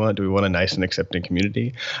do we want? Do we want a nice and accepting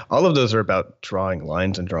community? All of those are about drawing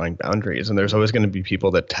lines and drawing boundaries. And there's always going to be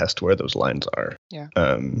people that test where those lines are. Yeah.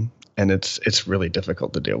 And it's really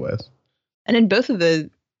difficult to deal with. And in both of the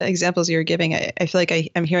examples you're giving, I feel like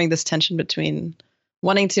I'm hearing this tension between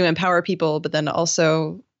wanting to empower people, but then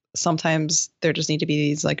also sometimes there just need to be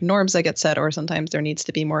these like norms that get set, or sometimes there needs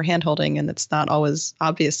to be more handholding, and it's not always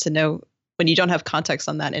obvious to know when you don't have context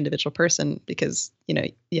on that individual person, because,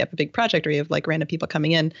 you have a big project or you have like random people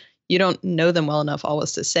coming in, you don't know them well enough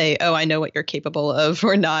always to say, oh, I know what you're capable of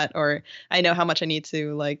or not, or I know how much I need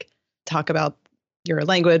to like talk about your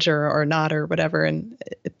language or not or whatever. And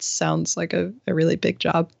it sounds like a really big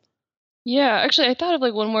job. Yeah, actually, I thought of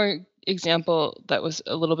like one more example that was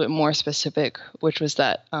a little bit more specific, which was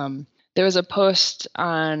that there was a post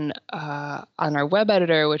on our web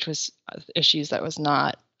editor, which was issues that was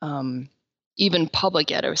not even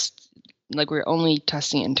public yet. It was like we were only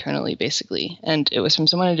testing internally, basically. And it was from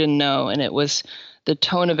someone I didn't know. And it was, the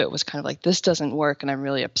tone of it was kind of like, this doesn't work and I'm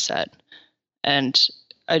really upset. And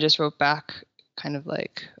I just wrote back kind of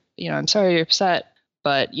like, I'm sorry you're upset,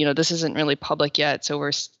 but, this isn't really public yet. So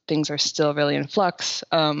things are still really in flux.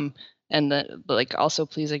 And that, like, also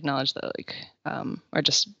please acknowledge that, like, or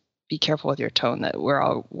just be careful with your tone, that we're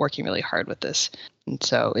all working really hard with this. And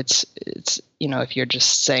so it's if you're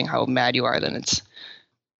just saying how mad you are, then it's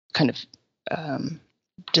kind of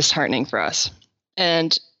disheartening for us.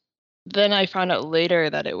 And then I found out later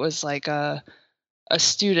that it was like a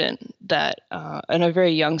student that, and a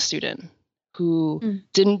very young student who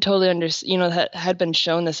didn't totally understand, that had been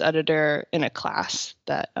shown this editor in a class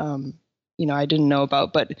that, I didn't know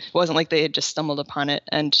about, but it wasn't like they had just stumbled upon it,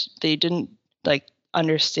 and they didn't like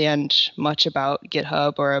understand much about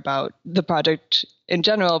GitHub or about the project in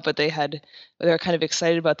general, but they were kind of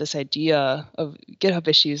excited about this idea of GitHub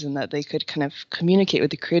issues and that they could kind of communicate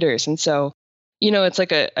with the creators. And so, it's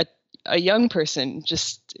like a young person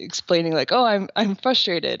just explaining like, oh, I'm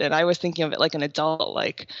frustrated. And I was thinking of it like an adult,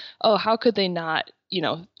 like, oh, how could they not,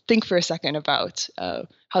 think for a second about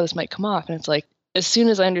how this might come off? And it's like, as soon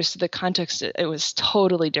as I understood the context, it was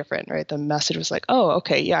totally different, right? The message was like, oh,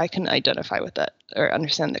 okay, yeah, I can identify with that or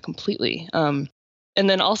understand that completely. And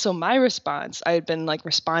then also my response, I had been like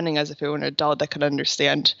responding as if it were an adult that could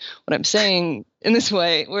understand what I'm saying in this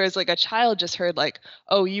way. Whereas like a child just heard like,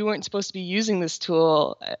 oh, you weren't supposed to be using this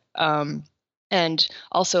tool. And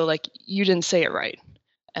also like, you didn't say it right.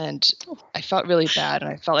 And I felt really bad.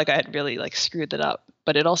 And I felt like I had really like screwed it up.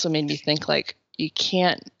 But it also made me think like, you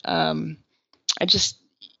can't,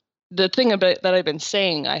 the thing about that I've been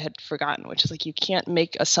saying, I had forgotten, which is like, you can't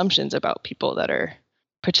make assumptions about people that are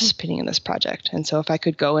participating in this project. And so if I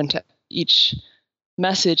could go into each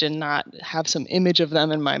message and not have some image of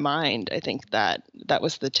them in my mind, I think that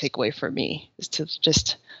was the takeaway for me, is to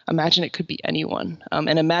just imagine it could be anyone.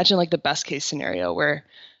 And imagine like the best case scenario where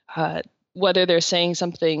whether they're saying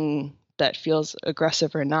something that feels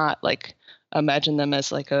aggressive or not, like imagine them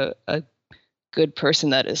as like a good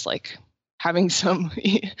person that is like having some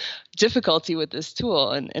difficulty with this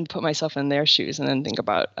tool, and put myself in their shoes and then think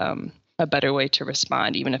about a better way to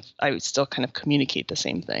respond, even if I would still kind of communicate the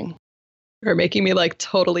same thing. You're making me like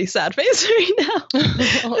totally sad face right now.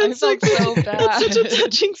 It's I felt so bad. It's such a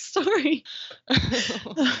touching story.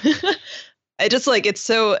 I just like, it's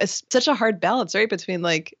such a hard balance, right? Between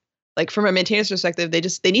like from a maintainer's perspective,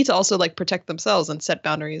 they need to also like protect themselves and set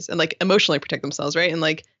boundaries and like emotionally protect themselves, right? And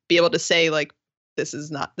like be able to say like, this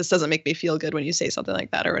doesn't make me feel good when you say something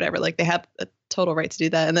like that or whatever. Like they have a total right to do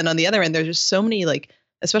that. And then on the other end, there's just so many like,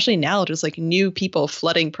 especially now, just like new people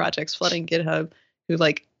flooding projects, flooding GitHub, who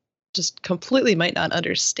like just completely might not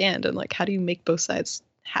understand. And like, how do you make both sides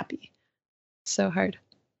happy? It's so hard.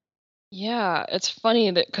 Yeah, it's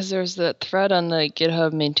funny that because there's the thread on the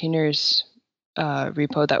GitHub maintainers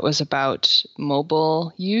repo that was about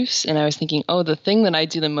mobile use. And I was thinking, oh, the thing that I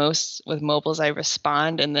do the most with mobile is I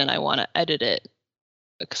respond and then I want to edit it.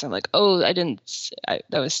 Because I'm like, oh, that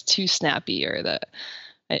was too snappy, or that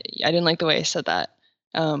I didn't like the way I said that.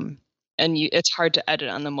 And it's hard to edit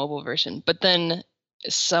on the mobile version. But then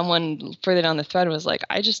someone further down the thread was like,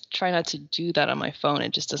 I just try not to do that on my phone.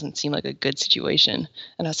 It just doesn't seem like a good situation.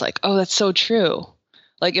 And I was like, oh, that's so true.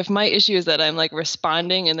 Like if my issue is that I'm like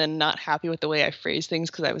responding and then not happy with the way I phrase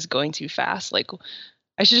things because I was going too fast, like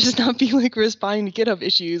I should just not be like responding to GitHub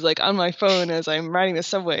issues like on my phone as I'm riding the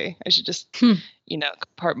subway. I should just,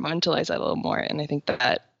 compartmentalize that a little more. And I think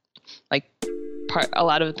that like a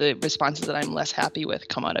lot of the responses that I'm less happy with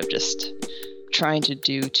come out of just trying to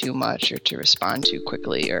do too much or to respond too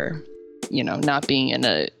quickly, or, not being in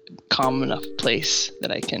a calm enough place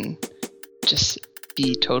that I can just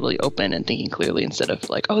be totally open and thinking clearly instead of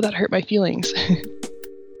like, oh, that hurt my feelings.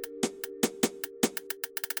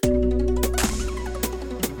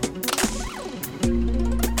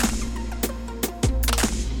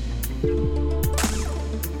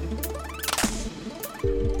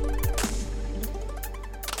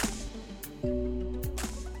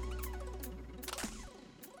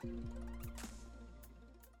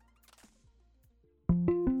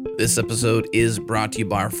 This episode is brought to you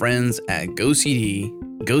by our friends at GoCD.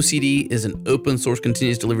 GoCD is an open source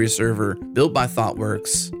continuous delivery server built by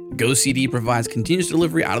ThoughtWorks. GoCD provides continuous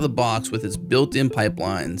delivery out of the box with its built-in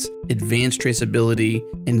pipelines, advanced traceability,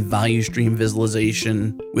 and value stream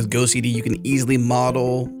visualization. With GoCD, you can easily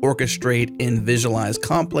model, orchestrate, and visualize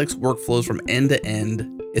complex workflows from end to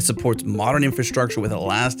end. It supports modern infrastructure with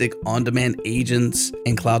elastic, on-demand agents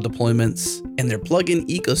and cloud deployments, and their plugin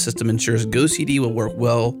ecosystem ensures GoCD will work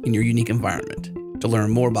well in your unique environment. To learn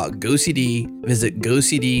more about GoCD, visit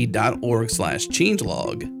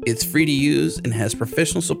gocd.org/changelog. It's free to use and has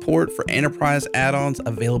professional support for enterprise add-ons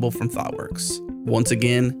available from ThoughtWorks. Once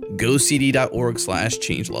again,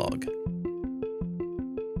 gocd.org/changelog.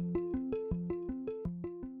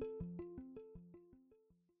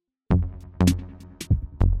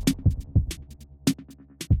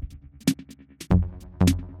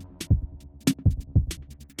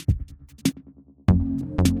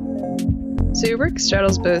 So your work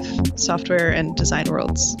straddles both software and design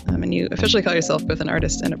worlds, and you officially call yourself both an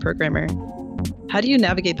artist and a programmer. How do you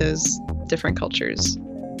navigate those different cultures?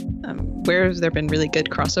 Where have there been really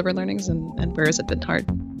good crossover learnings, and where has it been hard?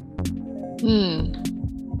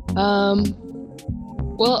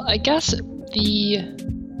 Well, I guess the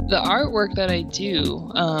artwork that I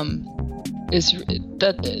do is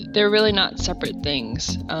that they're really not separate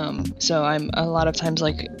things. So I'm a lot of times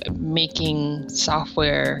like making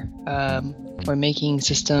software or making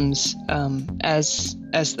systems as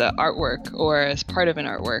the artwork or as part of an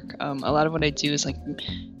artwork. A lot of what I do is like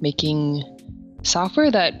making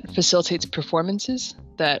software that facilitates performances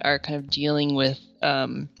that are kind of dealing with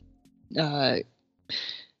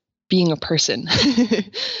being a person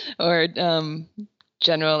or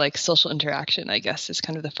general like social interaction, I guess, is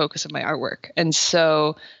kind of the focus of my artwork. And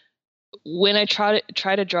so when I try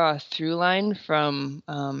to draw a through line from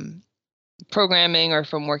programming or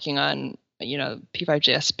from working on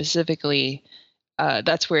P5JS specifically,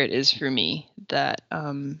 that's where it is for me. That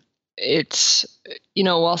it's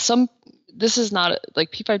while this is not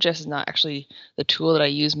like P5JS is not actually the tool that I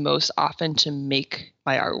use most often to make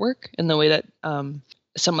my artwork in the way that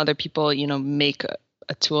some other people make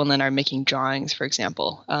a tool and then are making drawings, for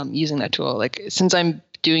example, using that tool. Like since I'm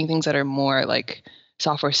doing things that are more like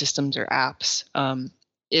software systems or apps,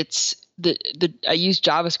 it's I use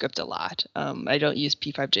JavaScript a lot. I don't use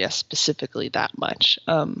P5JS specifically that much.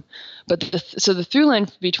 But the through line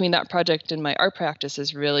between that project and my art practice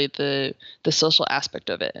is really the social aspect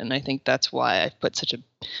of it, and I think that's why I've put such a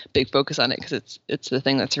big focus on it, because it's the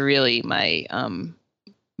thing that's really my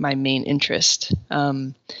main interest.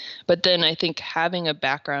 But then I think having a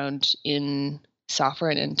background in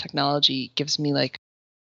software and in technology gives me like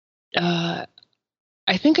I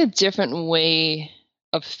think a different way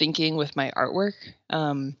of thinking with my artwork.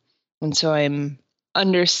 And so I'm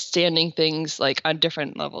understanding things like on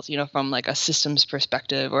different levels, from like a systems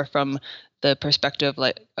perspective or from the perspective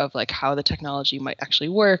of how the technology might actually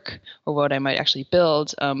work or what I might actually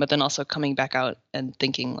build. But then also coming back out and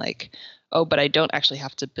thinking like, oh, but I don't actually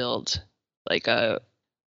have to build like a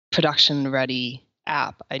production ready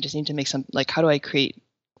app. I just need to make how do I create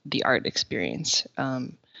the art experience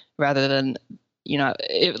rather than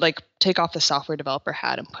take off the software developer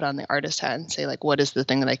hat and put on the artist hat and say like, what is the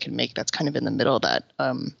thing that I can make that's kind of in the middle that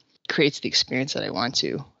creates the experience that I want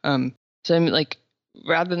to. So I'm like,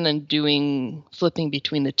 rather than flipping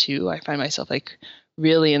between the two, I find myself like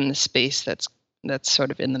really in the space that's sort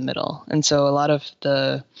of in the middle. And so a lot of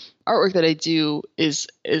the artwork that I do is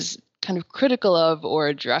kind of critical of or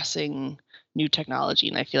addressing new technology,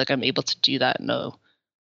 and I feel like I'm able to do that in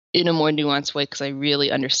a more nuanced way because I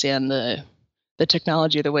really understand the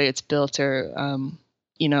technology or the way it's built, or a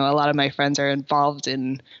lot of my friends are involved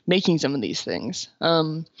in making some of these things.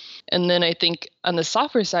 And then I think on the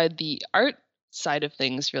software side, the art side of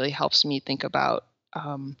things really helps me think about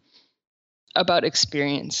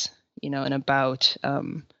experience, and about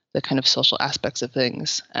the kind of social aspects of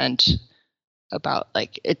things, and about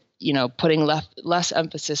like it, putting less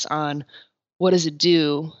emphasis on what does it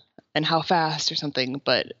do and how fast or something,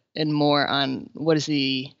 and more on what is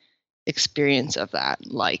the experience of that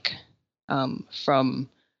like, from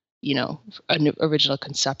an original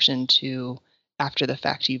conception to after the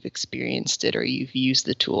fact you've experienced it or you've used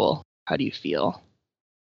the tool. How do you feel?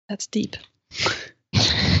 That's deep.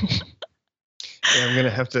 Yeah, I'm gonna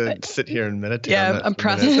have to sit here and meditate. Yeah, on that I'm for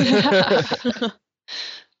a minute. processing.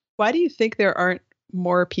 Why do you think there aren't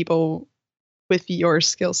more people with your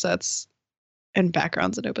skill sets and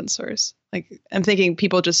backgrounds in open source? Like, I'm thinking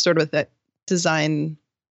people just sort of with that design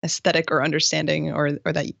aesthetic or understanding, or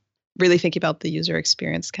that really think about the user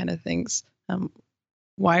experience kind of things.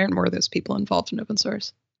 Why aren't more of those people involved in open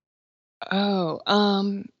source? Oh,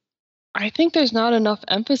 I think there's not enough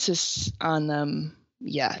emphasis on them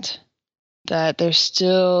yet. That there's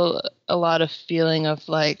still a lot of feeling of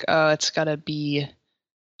like, oh, it's got to be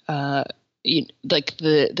like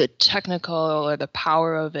the technical or the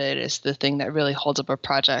power of it is the thing that really holds up a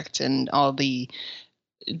project, and all the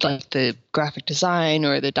like the graphic design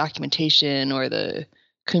or the documentation or the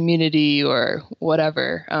community or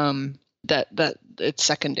whatever, that it's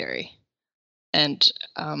secondary. And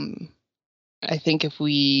I think if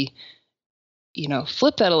we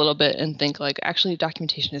flip that a little bit and think like actually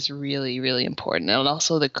documentation is really, really important. And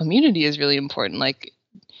also the community is really important. Like,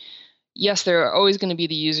 yes, there are always going to be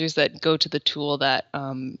the users that go to the tool that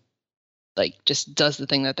like just does the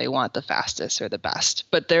thing that they want the fastest or the best.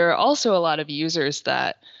 But there are also a lot of users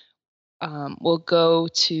that will go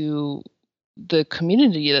to the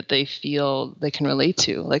community that they feel they can relate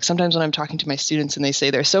to. Like sometimes when I'm talking to my students and they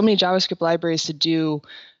say there's so many JavaScript libraries to do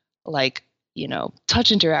like,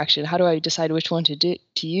 touch interaction, how do I decide which one to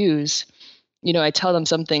use? I tell them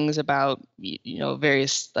some things about,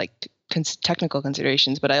 various like technical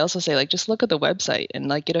considerations, but I also say like, just look at the website and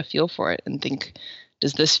like get a feel for it and think,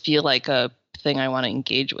 does this feel like a thing I want to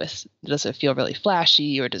engage with? Does it feel really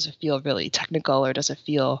flashy, or does it feel really technical, or does it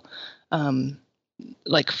feel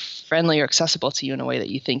like friendly or accessible to you in a way that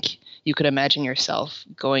you think you could imagine yourself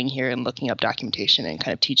going here and looking up documentation and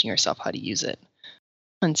kind of teaching yourself how to use it?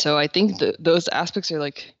 And so I think those aspects are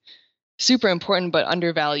like super important, but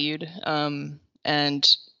undervalued.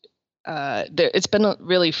 It's been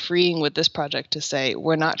really freeing with this project to say,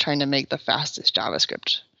 we're not trying to make the fastest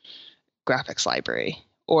JavaScript graphics library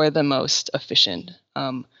or the most efficient,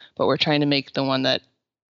 but we're trying to make the one that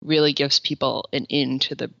really gives people an in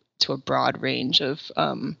to a broad range of,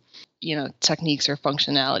 techniques or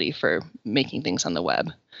functionality for making things on the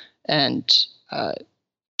web. And,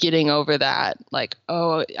 getting over that, like,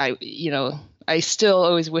 oh, I still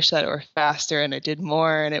always wish that it were faster and it did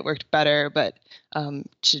more and it worked better, but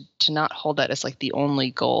to not hold that as like the only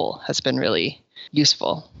goal has been really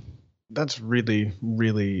useful. That's really,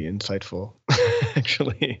 really insightful,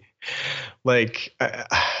 actually. Like, I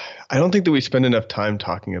don't think that we spend enough time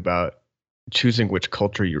talking about choosing which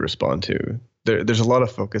culture you respond to. There's a lot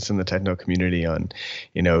of focus in the techno community on,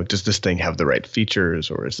 does this thing have the right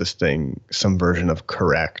features, or is this thing some version of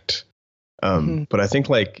correct? But I think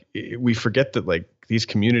like we forget that like these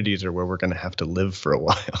communities are where we're going to have to live for a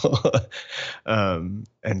while.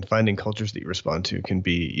 And finding cultures that you respond to can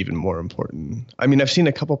be even more important. I mean, I've seen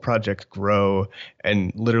a couple projects grow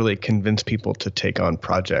and literally convince people to take on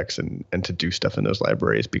projects and to do stuff in those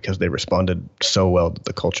libraries because they responded so well to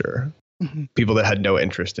the culture. Mm-hmm. People that had no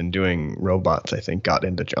interest in doing robots, I think, got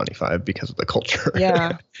into Johnny 5 because of the culture.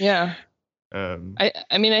 Yeah.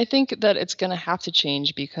 I mean, I think that it's going to have to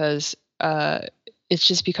change because it's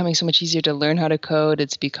just becoming so much easier to learn how to code.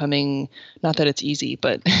 It's becoming, not that it's easy,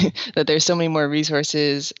 but that there's so many more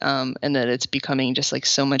resources, and that it's becoming just like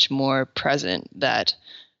so much more present that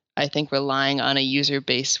I think relying on a user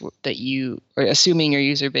base or assuming your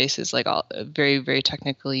user base is like all very, very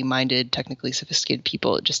technically minded, technically sophisticated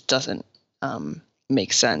people, it just doesn't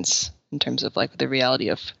make sense in terms of like the reality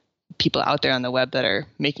of people out there on the web that are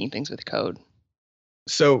making things with code.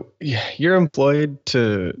 So you're employed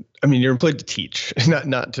to teach,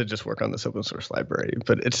 not to just work on this open source library,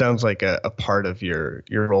 but it sounds like a part of your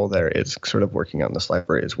role there is sort of working on this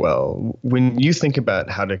library as well. When you think about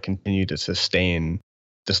how to continue to sustain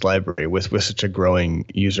this library with such a growing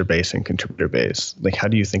user base and contributor base, like how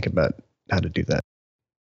do you think about how to do that?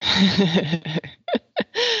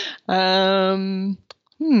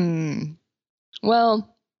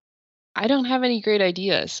 Well, I don't have any great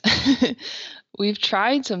ideas. We've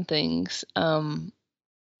tried some things.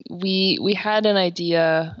 We had an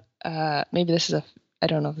idea. Maybe I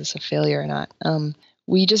don't know if this is a failure or not.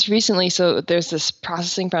 We just recently, so there's this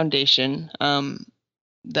processing foundation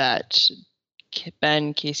that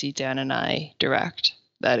Ben, Casey, Dan, and I direct.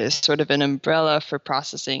 That is sort of an umbrella for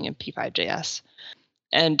processing in P5.js.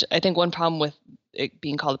 And I think one problem with it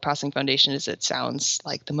being called the Processing Foundation is it sounds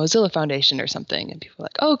like the Mozilla Foundation or something. And people are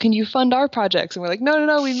like, oh, can you fund our projects? And we're like,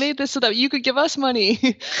 no, we made this so that you could give us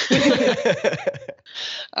money.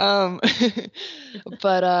 um,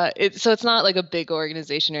 but it's not like a big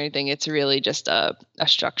organization or anything. It's really just a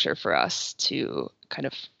structure for us to kind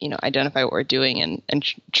of, identify what we're doing and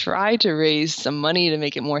try to raise some money to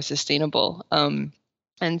make it more sustainable.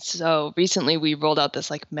 And so recently we rolled out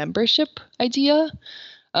this like membership idea,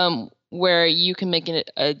 where you can make an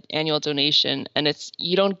annual donation, and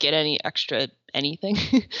you don't get any extra anything.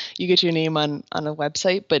 You get your name on a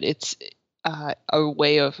website, but it's a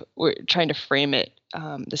way of, we're trying to frame it,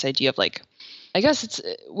 this idea of like, I guess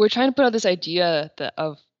we're trying to put out this idea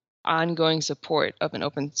of ongoing support of an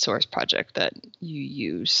open source project that you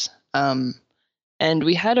use. And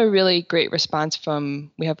we had a really great response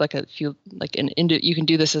we have like a few, like you can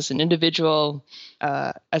do this as an individual,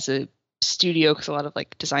 as a studio, because a lot of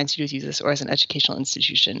like design studios use this, or as an educational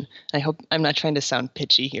institution. I hope I'm not trying to sound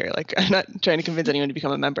pitchy here. Like, I'm not trying to convince anyone to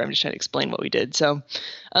become a member. I'm just trying to explain what we did. So,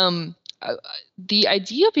 the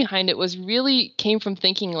idea behind it came from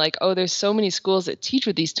thinking like, oh, there's so many schools that teach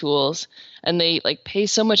with these tools, and they like pay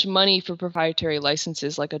so much money for proprietary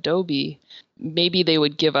licenses like Adobe. Maybe they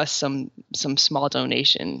would give us some small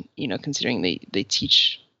donation, considering they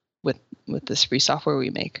teach with this free software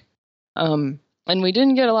we make. And we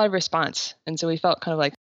didn't get a lot of response, and so we felt kind of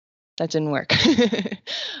like that didn't work.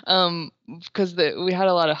 Because we had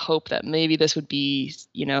a lot of hope that maybe this would be,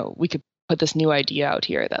 we could put this new idea out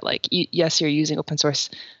here that like, yes, you're using open source,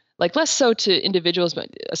 like less so to individuals, but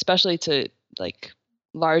especially to like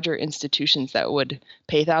larger institutions that would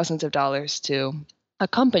pay thousands of dollars to a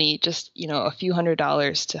company, just, a few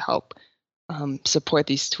 $100s to help support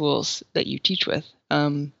these tools that you teach with.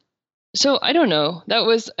 So I don't know, that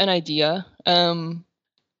was an idea.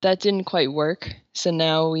 That didn't quite work. So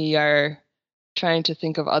now we are trying to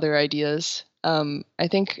think of other ideas. I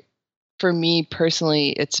think for me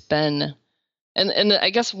personally, it's been, and I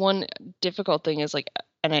guess one difficult thing is like,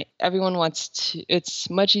 everyone wants to, it's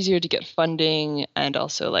much easier to get funding and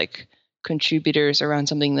also like contributors around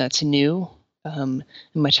something that's new,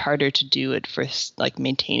 much harder to do it for like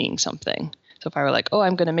maintaining something. So if I were like, oh,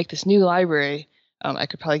 I'm going to make this new library, I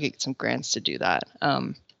could probably get some grants to do that.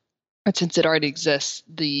 But since it already exists,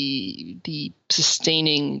 the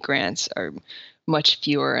sustaining grants are much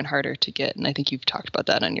fewer and harder to get. And I think you've talked about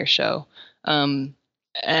that on your show. And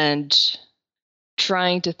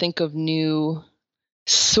trying to think of new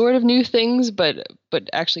things, but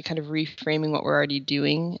actually kind of reframing what we're already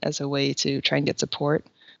doing as a way to try and get support.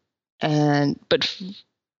 But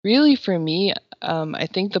really for me, I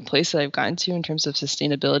think the place that I've gotten to in terms of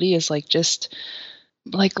sustainability is like just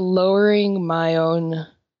like lowering my own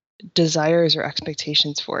desires or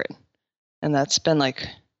expectations for it. And that's been like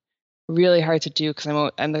really hard to do,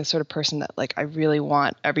 because I'm the sort of person that like I really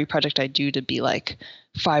want every project I do to be like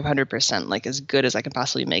 500% like as good as I can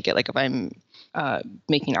possibly make it. Like if I'm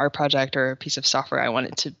making an art project or a piece of software, I want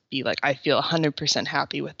it to be like I feel 100%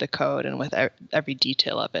 happy with the code and with every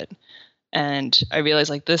detail of it. And I realized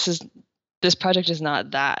like this project is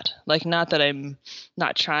not that. Like, not that I'm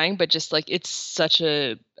not trying, but just like it's such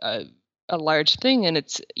a large thing, and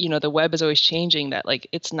it's, the web is always changing, that like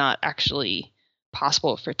it's not actually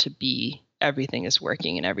possible for it to be everything is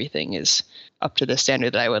working and everything is up to the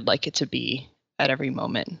standard that I would like it to be at every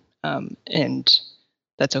moment. And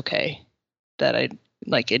that's okay. That I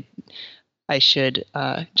like it. I should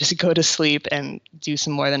just go to sleep and do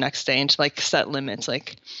some more the next day, and to like set limits,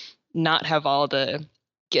 like not have all the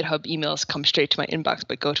GitHub emails come straight to my inbox,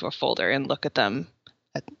 but go to a folder and look at them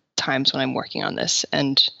at times when I'm working on this,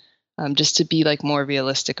 and just to be like more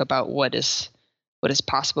realistic about what is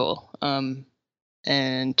possible,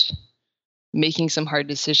 and making some hard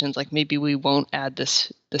decisions. Like maybe we won't add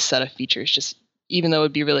this set of features, just even though it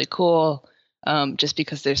would be really cool, just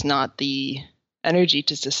because there's not the energy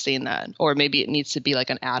to sustain that, or maybe it needs to be like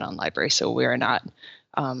an add-on library, so we're not.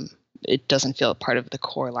 It doesn't feel part of the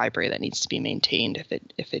core library that needs to be maintained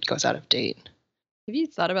if it goes out of date. Have you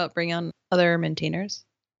thought about bringing on other maintainers?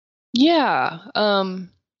 Yeah.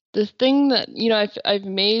 The thing that, I've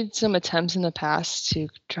made some attempts in the past to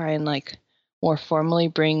try and like more formally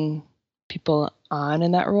bring people on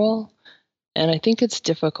in that role. And I think it's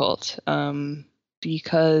difficult,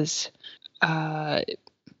 because I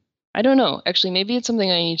don't know. Actually, maybe it's something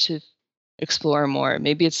I need to explore more.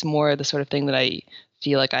 Maybe it's more the sort of thing that I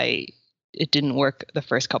feel like it didn't work the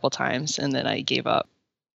first couple times and then I gave up.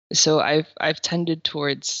 So I've tended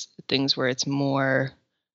towards things where it's more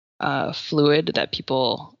fluid, that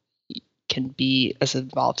people can be as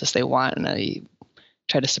involved as they want, and I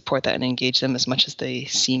try to support that and engage them as much as they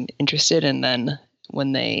seem interested. And then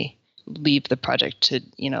when they leave the project, to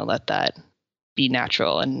let that be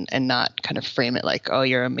natural and not kind of frame it like, oh,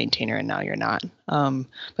 you're a maintainer and now you're not.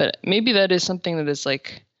 But maybe that is something that is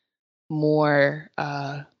like more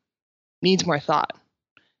needs more thought.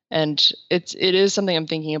 And it is something I'm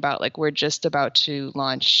thinking about. Like we're just about to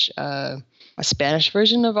launch a Spanish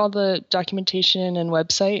version of all the documentation and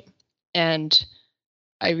website. And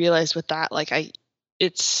I realized with that, like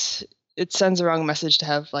it sends the wrong message to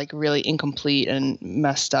have like really incomplete and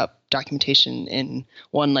messed up documentation in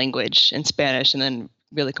one language in Spanish and then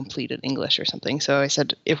really complete in English or something. So I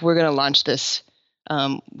said, if we're going to launch this,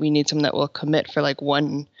 we need someone that will commit for like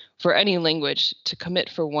for any language to commit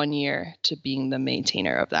for 1 year to being the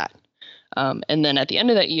maintainer of that. And then at the end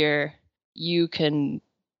of that year, you can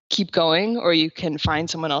keep going or you can find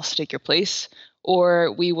someone else to take your place,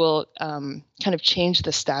 or we will kind of change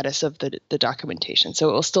the status of the documentation. So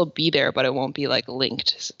it will still be there, but it won't be like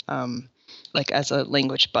linked like as a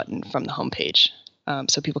language button from the homepage.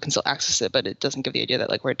 So people can still access it, but it doesn't give the idea that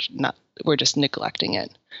like we're just neglecting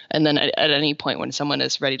it. And then at any point when someone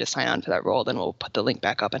is ready to sign on for that role, then we'll put the link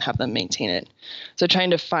back up and have them maintain it. So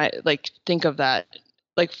trying to think of that,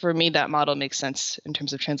 like for me, that model makes sense in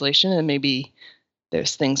terms of translation, and maybe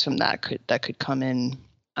there's things from that could come in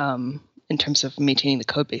terms of maintaining the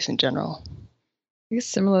code base in general. I guess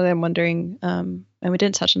similarly, I'm wondering, and we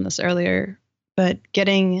didn't touch on this earlier, but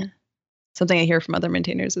getting something I hear from other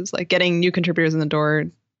maintainers is like getting new contributors in the door.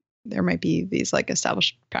 There might be these like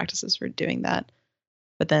established practices for doing that,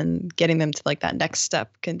 but then getting them to like that next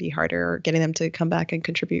step can be harder, or getting them to come back and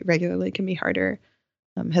contribute regularly can be harder.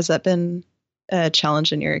 Has that been a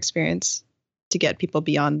challenge in your experience to get people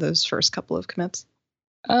beyond those first couple of commits?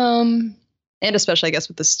 And especially, I guess,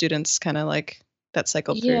 with the students kind of like that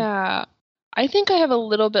cycle through. Yeah, I think I have a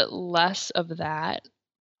little bit less of that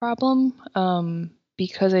problem.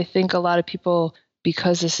 Because I think a lot of people,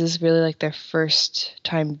 because this is really like their first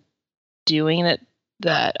time doing it,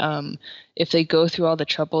 that if they go through all the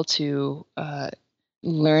trouble to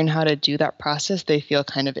learn how to do that process, they feel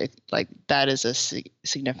kind of like that is a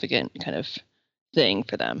significant kind of thing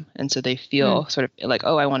for them. And so they feel sort of like,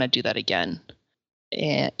 oh, I want to do that again.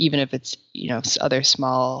 And even if it's, other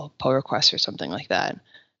small pull requests or something like that.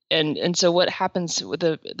 And so what happens with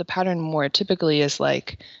the pattern more typically is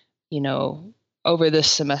like, over this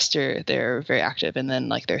semester, they're very active, and then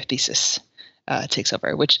like their thesis takes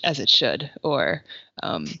over, which as it should, or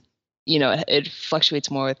it fluctuates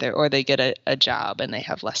more with or they get a job and they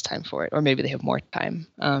have less time for it, or maybe they have more time.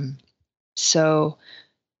 So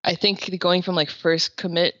I think going from like first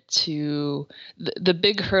commit to the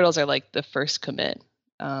big hurdles are like the first commit,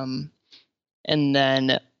 and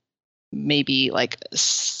then maybe like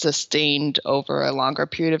sustained over a longer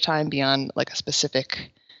period of time beyond like a specific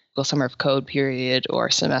summer of code period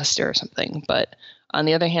or semester or something. But on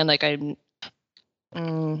the other hand, like I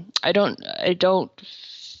don't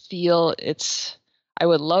feel I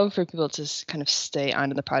would love for people to kind of stay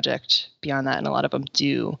onto the project beyond that, and a lot of them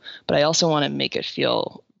do, but I also want to make it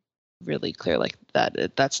feel really clear like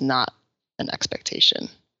that's not an expectation.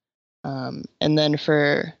 And then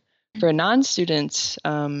for non-students,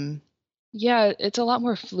 it's a lot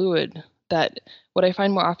more fluid. That what I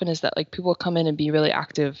find more often is that like people come in and be really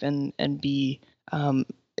active and be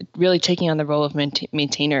really taking on the role of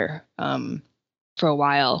maintainer for a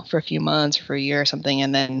while, for a few months, or for a year or something,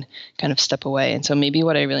 and then kind of step away. And so maybe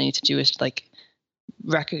what I really need to do is like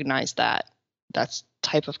recognize that's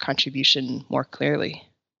type of contribution more clearly.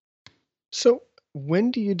 So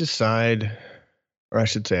when do you decide, or I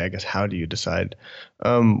should say, I guess, how do you decide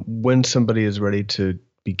when somebody is ready to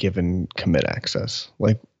be given commit access?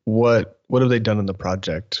 Like what have they done in the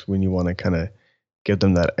project when you want to kind of give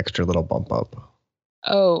them that extra little bump up?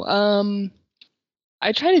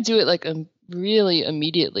 I try to do it like really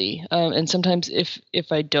immediately. And sometimes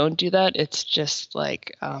if I don't do that, it's just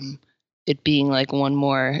like it being like one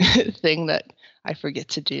more thing that I forget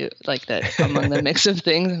to do, like that among the mix of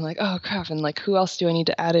things. I'm like, oh crap, and like who else do I need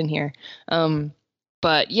to add in here?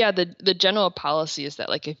 But yeah, the general policy is that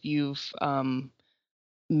like if you've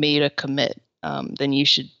made a commit, then you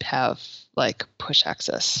should have like push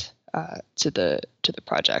access to the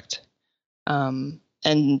project.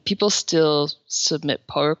 And people still submit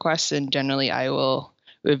pull requests, and generally I will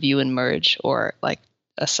review and merge, or like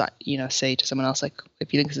say to someone else like,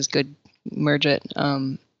 if you think this is good, merge it.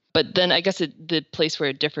 But then I guess the place where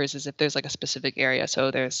it differs is if there's like a specific area.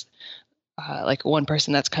 So there's like one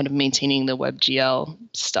person that's kind of maintaining the WebGL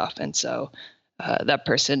stuff, and so that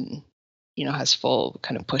person has full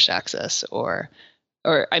kind of push access, or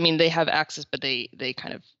I mean they have access, but they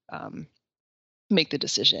kind of make the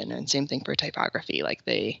decision. And same thing for typography, like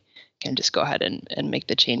they can just go ahead and make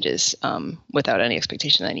the changes without any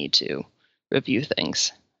expectation I need to review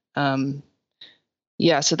things. So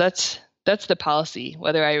that's the policy.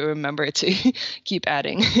 Whether I remember to keep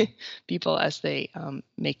adding people as they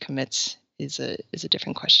make commits is a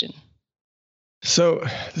different question. So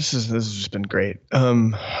this has just been great.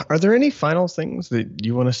 Are there any final things that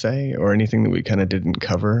you want to say, or anything that we kind of didn't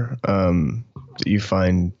cover that you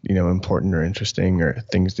find important or interesting, or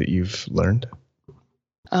things that you've learned?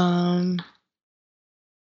 The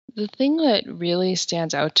thing that really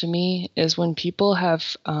stands out to me is when people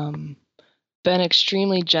have been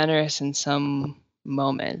extremely generous in some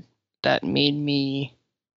moment that made me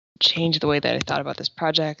change the way that I thought about this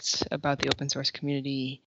project, about the open source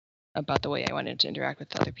community, about the way I wanted to interact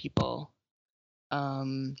with other people.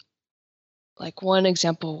 Like one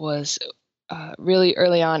example was really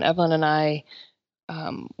early on, Evelyn and I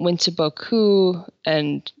went to Boku,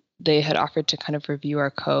 and they had offered to kind of review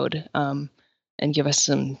our code and give us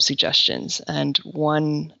some suggestions. And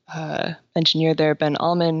one engineer there, Ben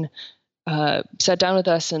Allman, sat down with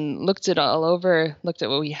us and looked it all over, looked at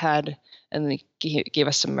what we had, and then gave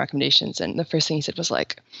us some recommendations. And the first thing he said was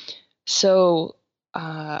like, so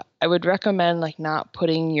I would recommend like not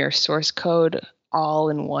putting your source code all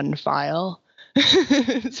in one file.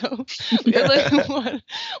 So we had like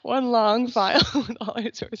one long file with all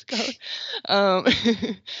our source code.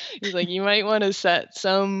 He's like, you might want to set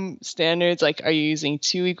some standards, like are you using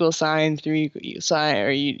 2 equal signs, 3 equal sign,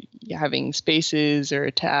 are you having spaces or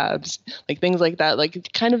tabs, like things like that.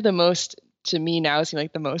 Like kind of the most, to me now, seem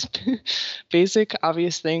like the most basic,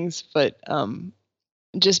 obvious things, but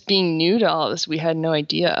just being new to all of this, we had no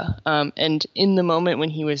idea. And in the moment when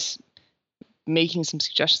he was making some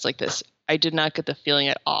suggestions like this, I did not get the feeling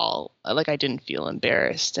at all like I didn't feel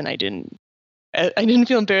embarrassed, and I didn't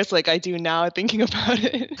feel embarrassed like I do now thinking about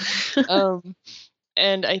it.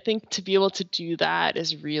 And I think to be able to do that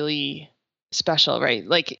is really special, right?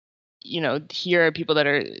 Like, here are people that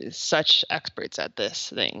are such experts at this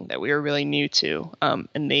thing that we were really new to,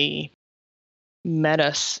 and they met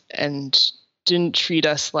us and didn't treat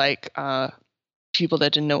us like people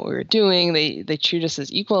that didn't know what we were doing. They treated us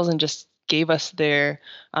as equals and just gave us their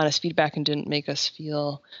honest feedback and didn't make us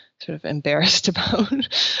feel sort of embarrassed about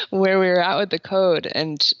where we were at with the code.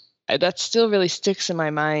 And that still really sticks in my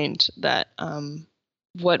mind, that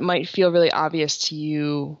what might feel really obvious to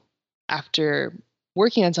you after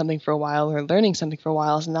working on something for a while or learning something for a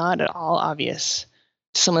while is not at all obvious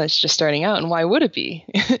to someone that's just starting out. And why would it be?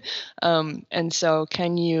 And so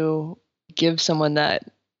can you give someone that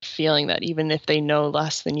feeling that even if they know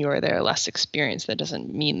less than you or they're less experienced, that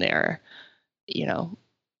doesn't mean they're,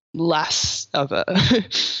 less of a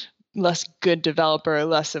less good developer,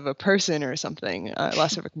 less of a person or something,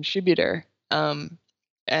 less of a contributor. And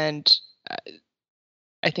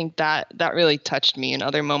I think that really touched me in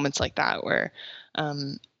other moments like that, where,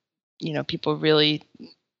 people really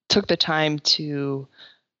took the time to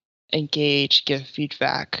engage, give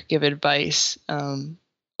feedback, give advice. And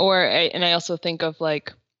I also think of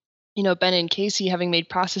like, Ben and Casey having made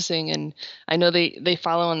processing, and I know they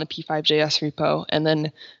follow on the P5JS repo, and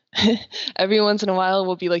then every once in a while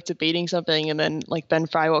we'll be like debating something, and then like Ben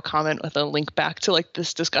Fry will comment with a link back to like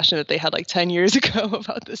this discussion that they had like 10 years ago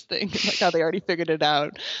about this thing, and like how they already figured it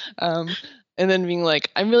out. And then being like,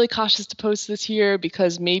 I'm really cautious to post this here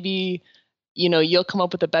because maybe, you'll come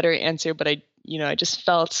up with a better answer, but I just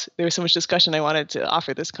felt there was so much discussion I wanted to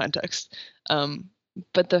offer this context.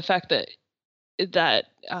 But the fact that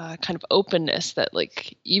kind of openness, that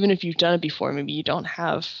like even if you've done it before, maybe you don't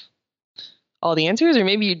have all the answers, or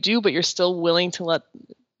maybe you do, but you're still willing to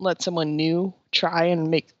let someone new try and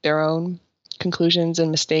make their own conclusions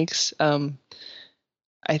and mistakes.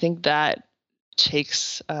 I think that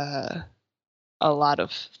takes a lot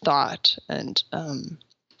of thought and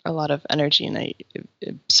a lot of energy, and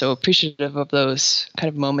I'm so appreciative of those kind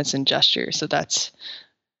of moments and gestures. So that's,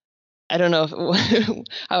 I don't know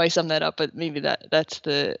how I sum that up, but maybe that's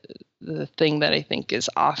the thing that I think is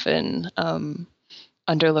often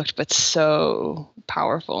underlooked, but so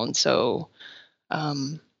powerful and so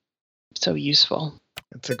useful.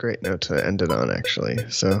 That's a great note to end it on, actually.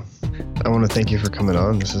 So I want to thank you for coming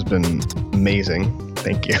on. This has been amazing.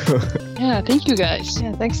 Thank you. Yeah, thank you guys.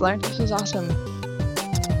 Yeah, thanks, Lauren. This was awesome.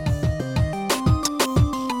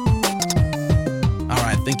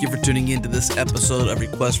 Thank you for tuning in to this episode of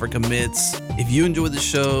Request for Commits. If you enjoyed the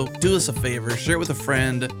show, do us a favor, share it with a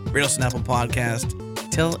friend, rate us on Apple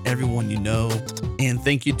Podcast, tell everyone you know, and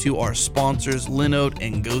thank you to our sponsors, Linode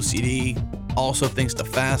and GoCD. Also, thanks to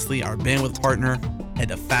Fastly, our bandwidth partner, Head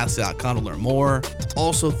to Fastly.com to learn more.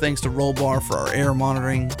 Also, thanks to Rollbar for our error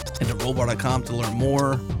monitoring, and to Rollbar.com to learn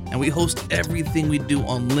more. And we host everything we do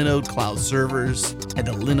on Linode cloud servers. Head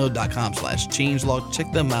to linode.com/changelog.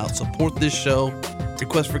 Check them out. Support this show.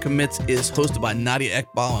 Request for Commits is hosted by Nadia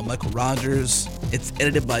Ekbal and Michael Rogers. It's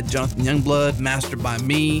edited by Jonathan Youngblood, mastered by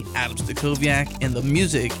me, Adam Stacoviak, and the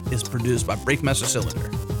music is produced by Breakmaster Cylinder.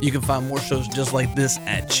 You can find more shows just like this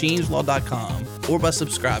at changelog.com or by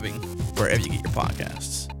subscribing wherever you get your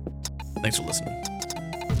podcasts. Thanks for listening.